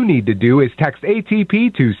 all you need to do is text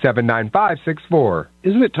ATP to 79564.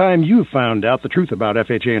 Isn't it time you found out the truth about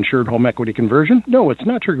FHA-insured home equity conversion? No, it's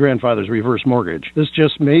not your grandfather's reverse mortgage. This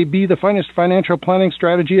just may be the finest financial planning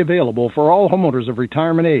strategy available for all homeowners of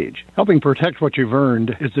retirement age. Helping protect what you've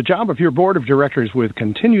earned is the job of your board of directors with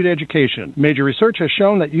continued education. Major research has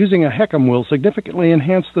shown that using a HECM will significantly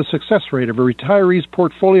enhance the success rate of a retiree's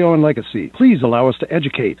portfolio and legacy. Please allow us to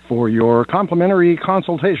educate. For your complimentary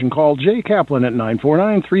consultation, call Jay Kaplan at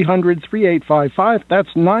 949-300-3855. That's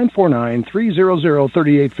 949-300-3855.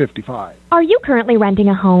 Are you currently renting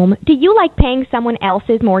a home? Do you like paying someone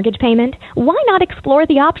else's mortgage payment? Why not explore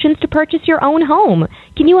the options to purchase your own home?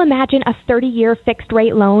 Can you imagine a 30-year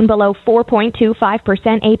fixed-rate loan below 4.25%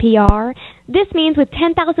 APR? This means with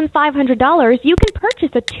 $10,500, you can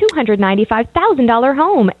purchase a $295,000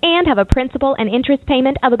 home and have a principal and interest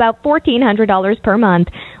payment of about $1,400 per month.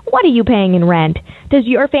 What are you paying in rent? Does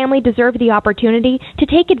your family deserve the opportunity to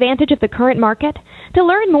take advantage of the current market? To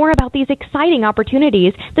learn more about these exciting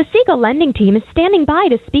opportunities, the Siegel Lending Team is standing by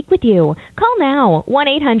to speak with you. Call now,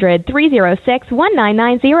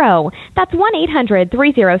 1-800-306-1990. That's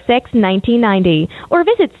 1-800-306-1990. Or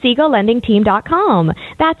visit SiegelLendingTeam.com.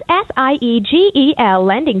 That's SIEGEL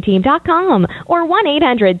LendingTeam.com. Or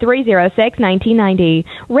 1-800-306-1990.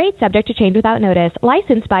 Rate subject to change without notice.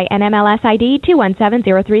 Licensed by NMLS ID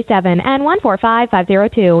 217037 and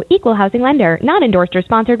 145502. Equal housing lender. Not endorsed or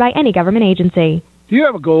sponsored by any government agency. Do you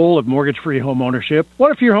have a goal of mortgage-free home ownership?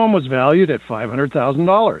 What if your home was valued at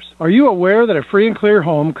 $500,000? Are you aware that a free and clear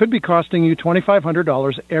home could be costing you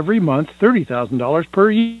 $2,500 every month, $30,000 per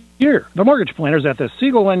year? The mortgage planners at the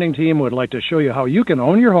Siegel Lending Team would like to show you how you can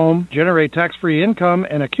own your home, generate tax-free income,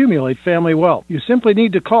 and accumulate family wealth. You simply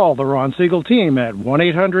need to call the Ron Siegel Team at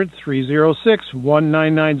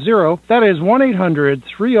 1-800-306-1990. That is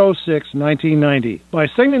 1-800-306-1990. By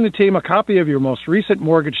sending the team a copy of your most recent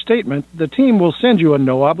mortgage statement, the team will send you a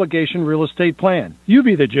no-obligation real estate plan. You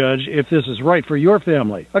be the judge if this is right for your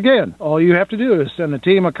family. Again, all you have to do is send the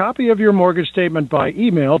team a copy of your mortgage statement by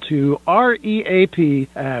email to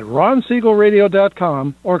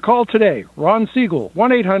REAP@RonSiegelRadio.com or call today, Ron Siegel,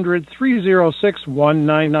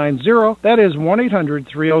 1-800-306-1990. That is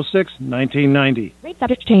 1-800-306-1990. Rate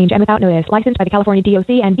subject to change and without notice. Licensed by the California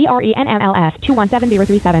DOC and BRENMLS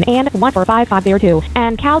 217037 and 145502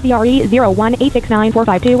 and Cal BRE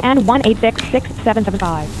 01869452 and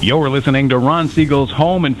 1866775. You're listening to Ron Siegel's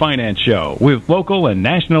Home and Finance Show with local and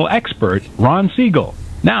national expert Ron Siegel.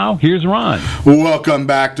 Now, here's Ron. Welcome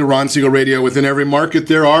back to Ron Siegel Radio. Within every market,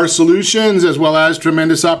 there are solutions as well as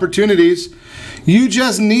tremendous opportunities. You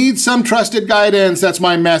just need some trusted guidance. That's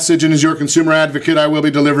my message, and as your consumer advocate, I will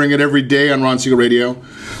be delivering it every day on Ron Siegel Radio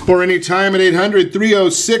or anytime at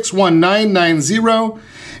 800-306-1990.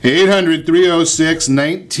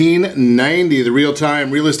 800-306-1990, the real-time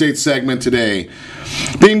real estate segment today.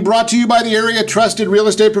 Being brought to you by the area trusted real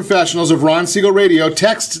estate professionals of Ron Siegel Radio.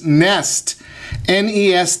 Text NEST,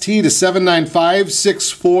 N-E-S-T, to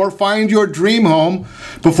 79564. Find your dream home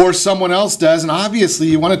before someone else does. And obviously,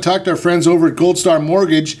 you want to talk to our friends over at Gold Star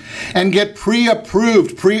Mortgage and get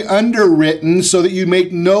pre-approved, pre-underwritten so that you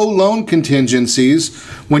make no loan contingencies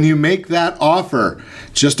when you make that offer.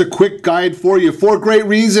 Just a quick guide for you. 4 great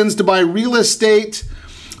reasons to buy real estate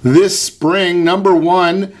this spring. Number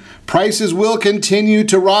 1, prices will continue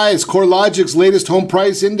to rise. CoreLogic's latest home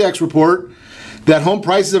price index report that home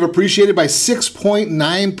prices have appreciated by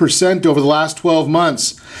 6.9% over the last 12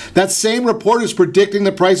 months. That same report is predicting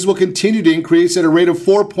that prices will continue to increase at a rate of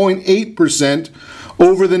 4.8%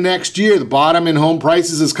 over the next year. The bottom in home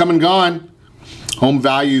prices has come and gone. Home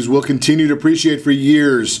values will continue to appreciate for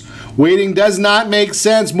years. Waiting does not make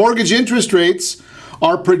sense. Mortgage interest rates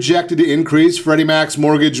are projected to increase. Freddie Mac's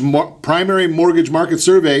primary mortgage market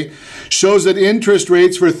survey shows that interest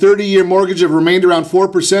rates for 30-year mortgage have remained around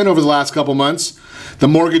 4% over the last couple months. The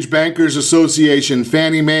Mortgage Bankers Association,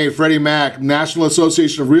 Fannie Mae, Freddie Mac, National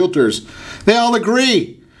Association of Realtors, they all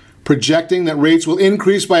agree, projecting that rates will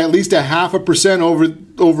increase by at least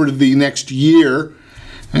 0.5% over the next year.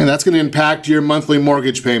 And that's going to impact your monthly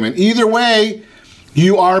mortgage payment. Either way,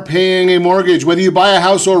 you are paying a mortgage. Whether you buy a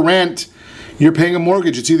house or rent, you're paying a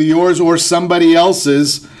mortgage. It's either yours or somebody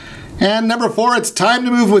else's. And number 4, it's time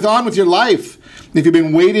to move on with your life. If you've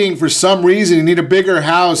been waiting for some reason, you need a bigger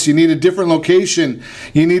house, you need a different location,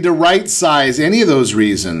 you need the right size, any of those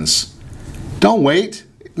reasons, don't wait.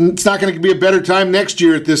 It's not going to be a better time next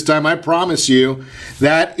year at this time, I promise you.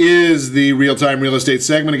 That is the Real-Time Real Estate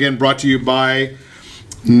segment, again brought to you by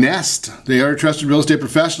Nest. They are trusted real estate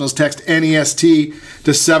professionals. Text NEST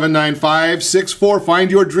to 79564.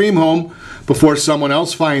 Find your dream home before someone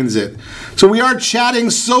else finds it. So we are chatting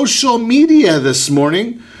social media this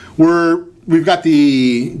morning. We've got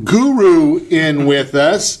the guru in with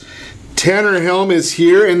us. Tanner Helm is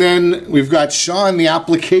here, and then we've got Sean, the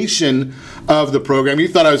application of the program. You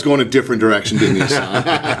thought I was going a different direction, didn't you, Sean?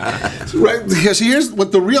 Right. So here's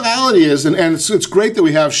what the reality is, and it's great that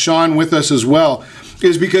we have Sean with us as well,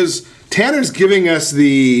 is because Tanner's giving us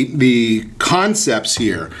the concepts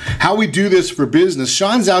here, how we do this for business.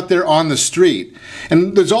 Sean's out there on the street,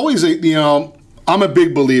 and there's always I'm a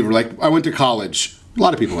big believer. Like, I went to college. A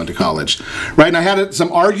lot of people went to college, right? And I had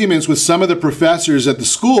some arguments with some of the professors at the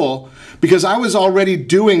school because I was already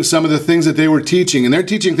doing some of the things that they were teaching, and they're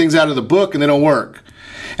teaching things out of the book and they don't work.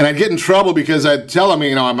 And I'd get in trouble because I'd tell them,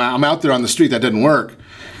 I'm out there on the street, that doesn't work.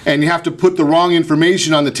 And you have to put the wrong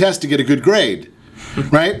information on the test to get a good grade,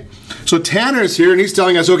 right? So Tanner's here, and he's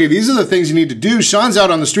telling us, okay, these are the things you need to do. Sean's out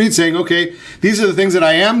on the street saying, okay, these are the things that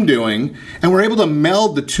I am doing. And we're able to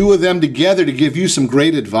meld the two of them together to give you some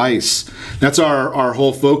great advice. That's our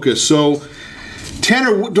whole focus. So,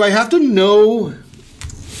 Tanner, do I have to know,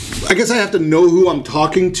 I guess I have to know who I'm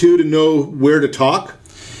talking to know where to talk?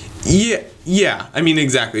 Yeah, I mean,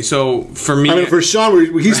 exactly. So for me, for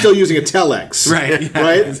Sean, he's still using a telex, right? Yeah,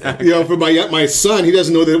 right. Exactly. For my son, he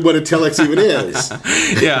doesn't know what a telex even is.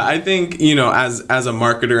 Yeah, I think as a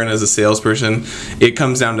marketer and as a salesperson, it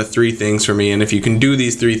comes down to 3 things for me. And if you can do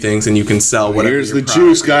these 3 things, and you can sell whatever. Here's the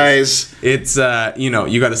juice, guys. It's you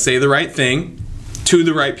got to say the right thing to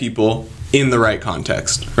the right people in the right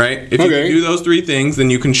context, right? If you can do those 3 things, then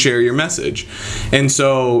you can share your message. And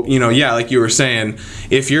so, like you were saying,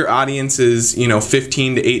 if your audience is,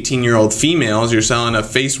 15 to 18-year-old females, you're selling a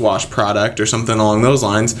face wash product or something along those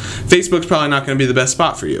lines, Facebook's probably not going to be the best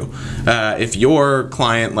spot for you. If your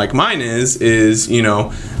client, like mine is 50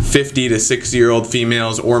 to 60-year-old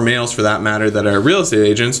females or males for that matter that are real estate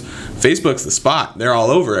agents, Facebook's the spot. They're all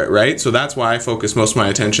over it, right? So that's why I focus most of my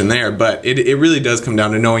attention there. But it really does come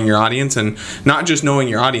down to knowing your audience, and not just knowing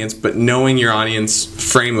your audience, but knowing your audience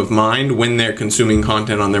frame of mind when they're consuming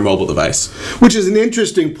content on their mobile device. Which is an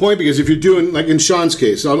interesting point, because if you're doing, like in Sean's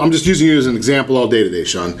case, I'm just using you as an example all day today,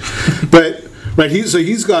 Sean. But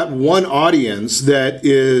he's got one audience that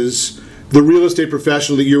is the real estate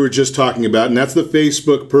professional that you were just talking about, and that's the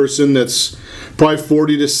Facebook person that's probably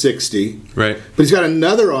 40 to 60. Right. But he's got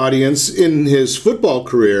another audience in his football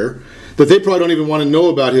career that they probably don't even want to know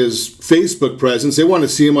about his Facebook presence. They want to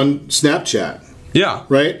see him on Snapchat. Yeah.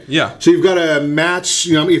 Right? Yeah. So you've got to match,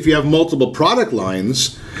 if you have multiple product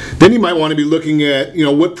lines, then you might want to be looking at,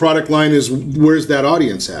 what product line where's that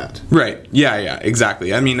audience at? Right. Yeah,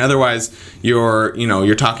 exactly. I mean, otherwise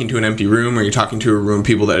you're talking to an empty room, or you're talking to a room of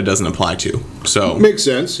people that it doesn't apply to. So makes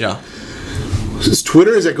sense. Yeah. Is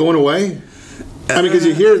Twitter, is that going away? I mean, because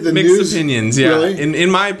you hear the mixed news. opinions, yeah. Really?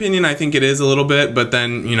 In my opinion, I think it is a little bit, but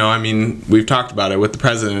then, I mean, we've talked about it with the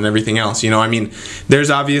president and everything else. I mean, there's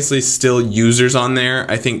obviously still users on there.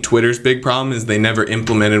 I think Twitter's big problem is they never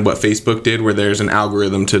implemented what Facebook did, where there's an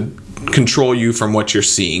algorithm to control you from what you're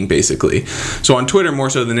seeing, basically. So on Twitter, more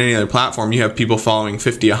so than any other platform, you have people following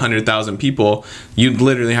 50, 100,000 people. You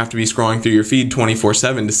literally have to be scrolling through your feed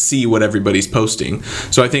 24/7 to see what everybody's posting.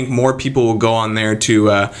 So I think more people will go on there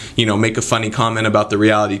to, make a funny comment about the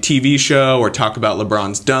reality TV show or talk about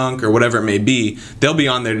LeBron's dunk or whatever it may be. They'll be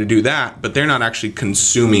on there to do that, but they're not actually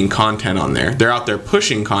consuming content on there. They're out there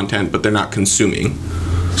pushing content, but they're not consuming.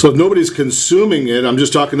 So if nobody's consuming it, I'm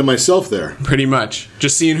just talking to myself there. Pretty much.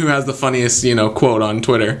 Just seeing who has the funniest, quote on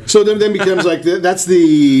Twitter. So then becomes like, that's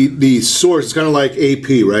the source. It's kind of like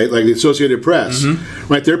AP, right? Like the Associated Press,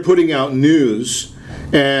 right? They're putting out news,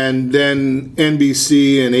 and then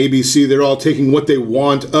NBC and ABC, they're all taking what they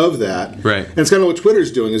want of that. Right. And it's kind of what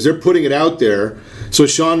Twitter's doing, is they're putting it out there. So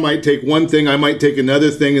Sean might take one thing, I might take another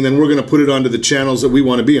thing, and then we're going to put it onto the channels that we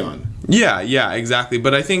want to be on. Yeah, exactly.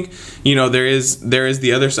 But I think, there is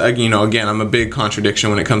the other side. Again, I'm a big contradiction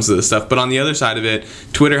when it comes to this stuff. But on the other side of it,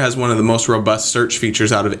 Twitter has one of the most robust search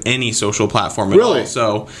features out of any social platform at all.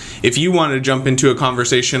 So if you want to jump into a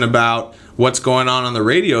conversation about what's going on the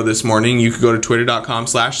radio this morning, you could go to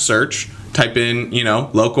twitter.com/search. Type in,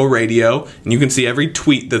 local radio, and you can see every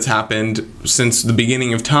tweet that's happened since the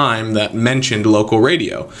beginning of time that mentioned local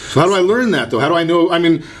radio. So how do I learn that, though? How do I know? I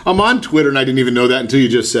mean, I'm on Twitter, and I didn't even know that until you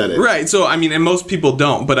just said it. Right. So, I mean, and most people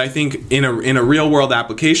don't, but I think in a real-world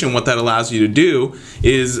application, what that allows you to do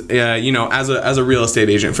is, as a real estate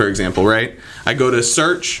agent, for example, right? I go to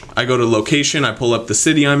search, I go to location, I pull up the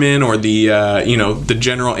city I'm in or the, the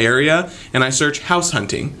general area, and I search house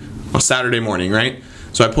hunting on Saturday morning, right?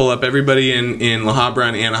 So I pull up everybody in La Habra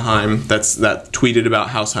and Anaheim that tweeted about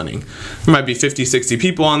house hunting. There might be 50, 60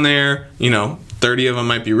 people on there, 30 of them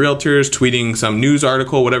might be realtors tweeting some news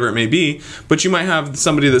article, whatever it may be, but you might have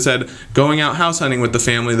somebody that said, going out house hunting with the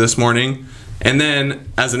family this morning. And then,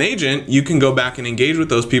 as an agent, you can go back and engage with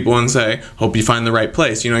those people and say, hope you find the right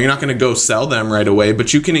place. You're not going to go sell them right away,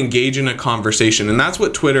 but you can engage in a conversation. And that's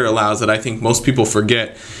what Twitter allows that I think most people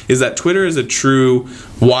forget, is that Twitter is a true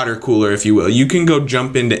water cooler, if you will. You can go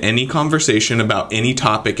jump into any conversation about any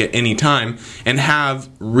topic at any time and have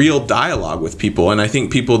real dialogue with people. And I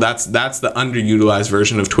think that's the underutilized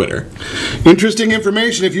version of Twitter. Interesting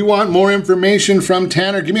information. If you want more information from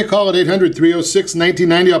Tanner, give me a call at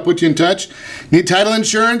 800-306-1990. I'll put you in touch. Need title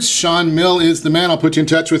insurance? Sean Mill is the man. I'll put you in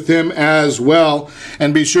touch with him as well.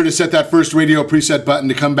 And be sure to set that first radio preset button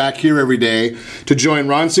to come back here every day to join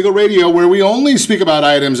Ron Siegel Radio, where we only speak about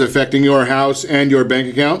items affecting your house and your bank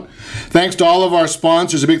account. Thanks to all of our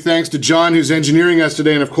sponsors. A big thanks to John, who's engineering us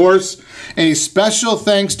today. And of course, a special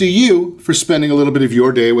thanks to you for spending a little bit of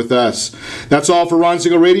your day with us. That's all for Ron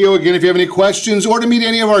Siegel Radio. Again, if you have any questions or to meet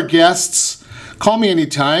any of our guests, call me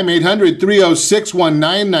anytime,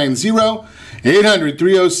 800-306-1990,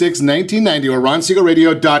 800-306-1990, or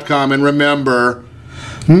ronsiegelradio.com. And remember,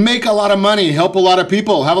 make a lot of money, help a lot of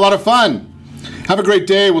people, have a lot of fun. Have a great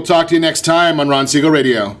day. We'll talk to you next time on Ron Siegel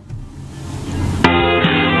Radio.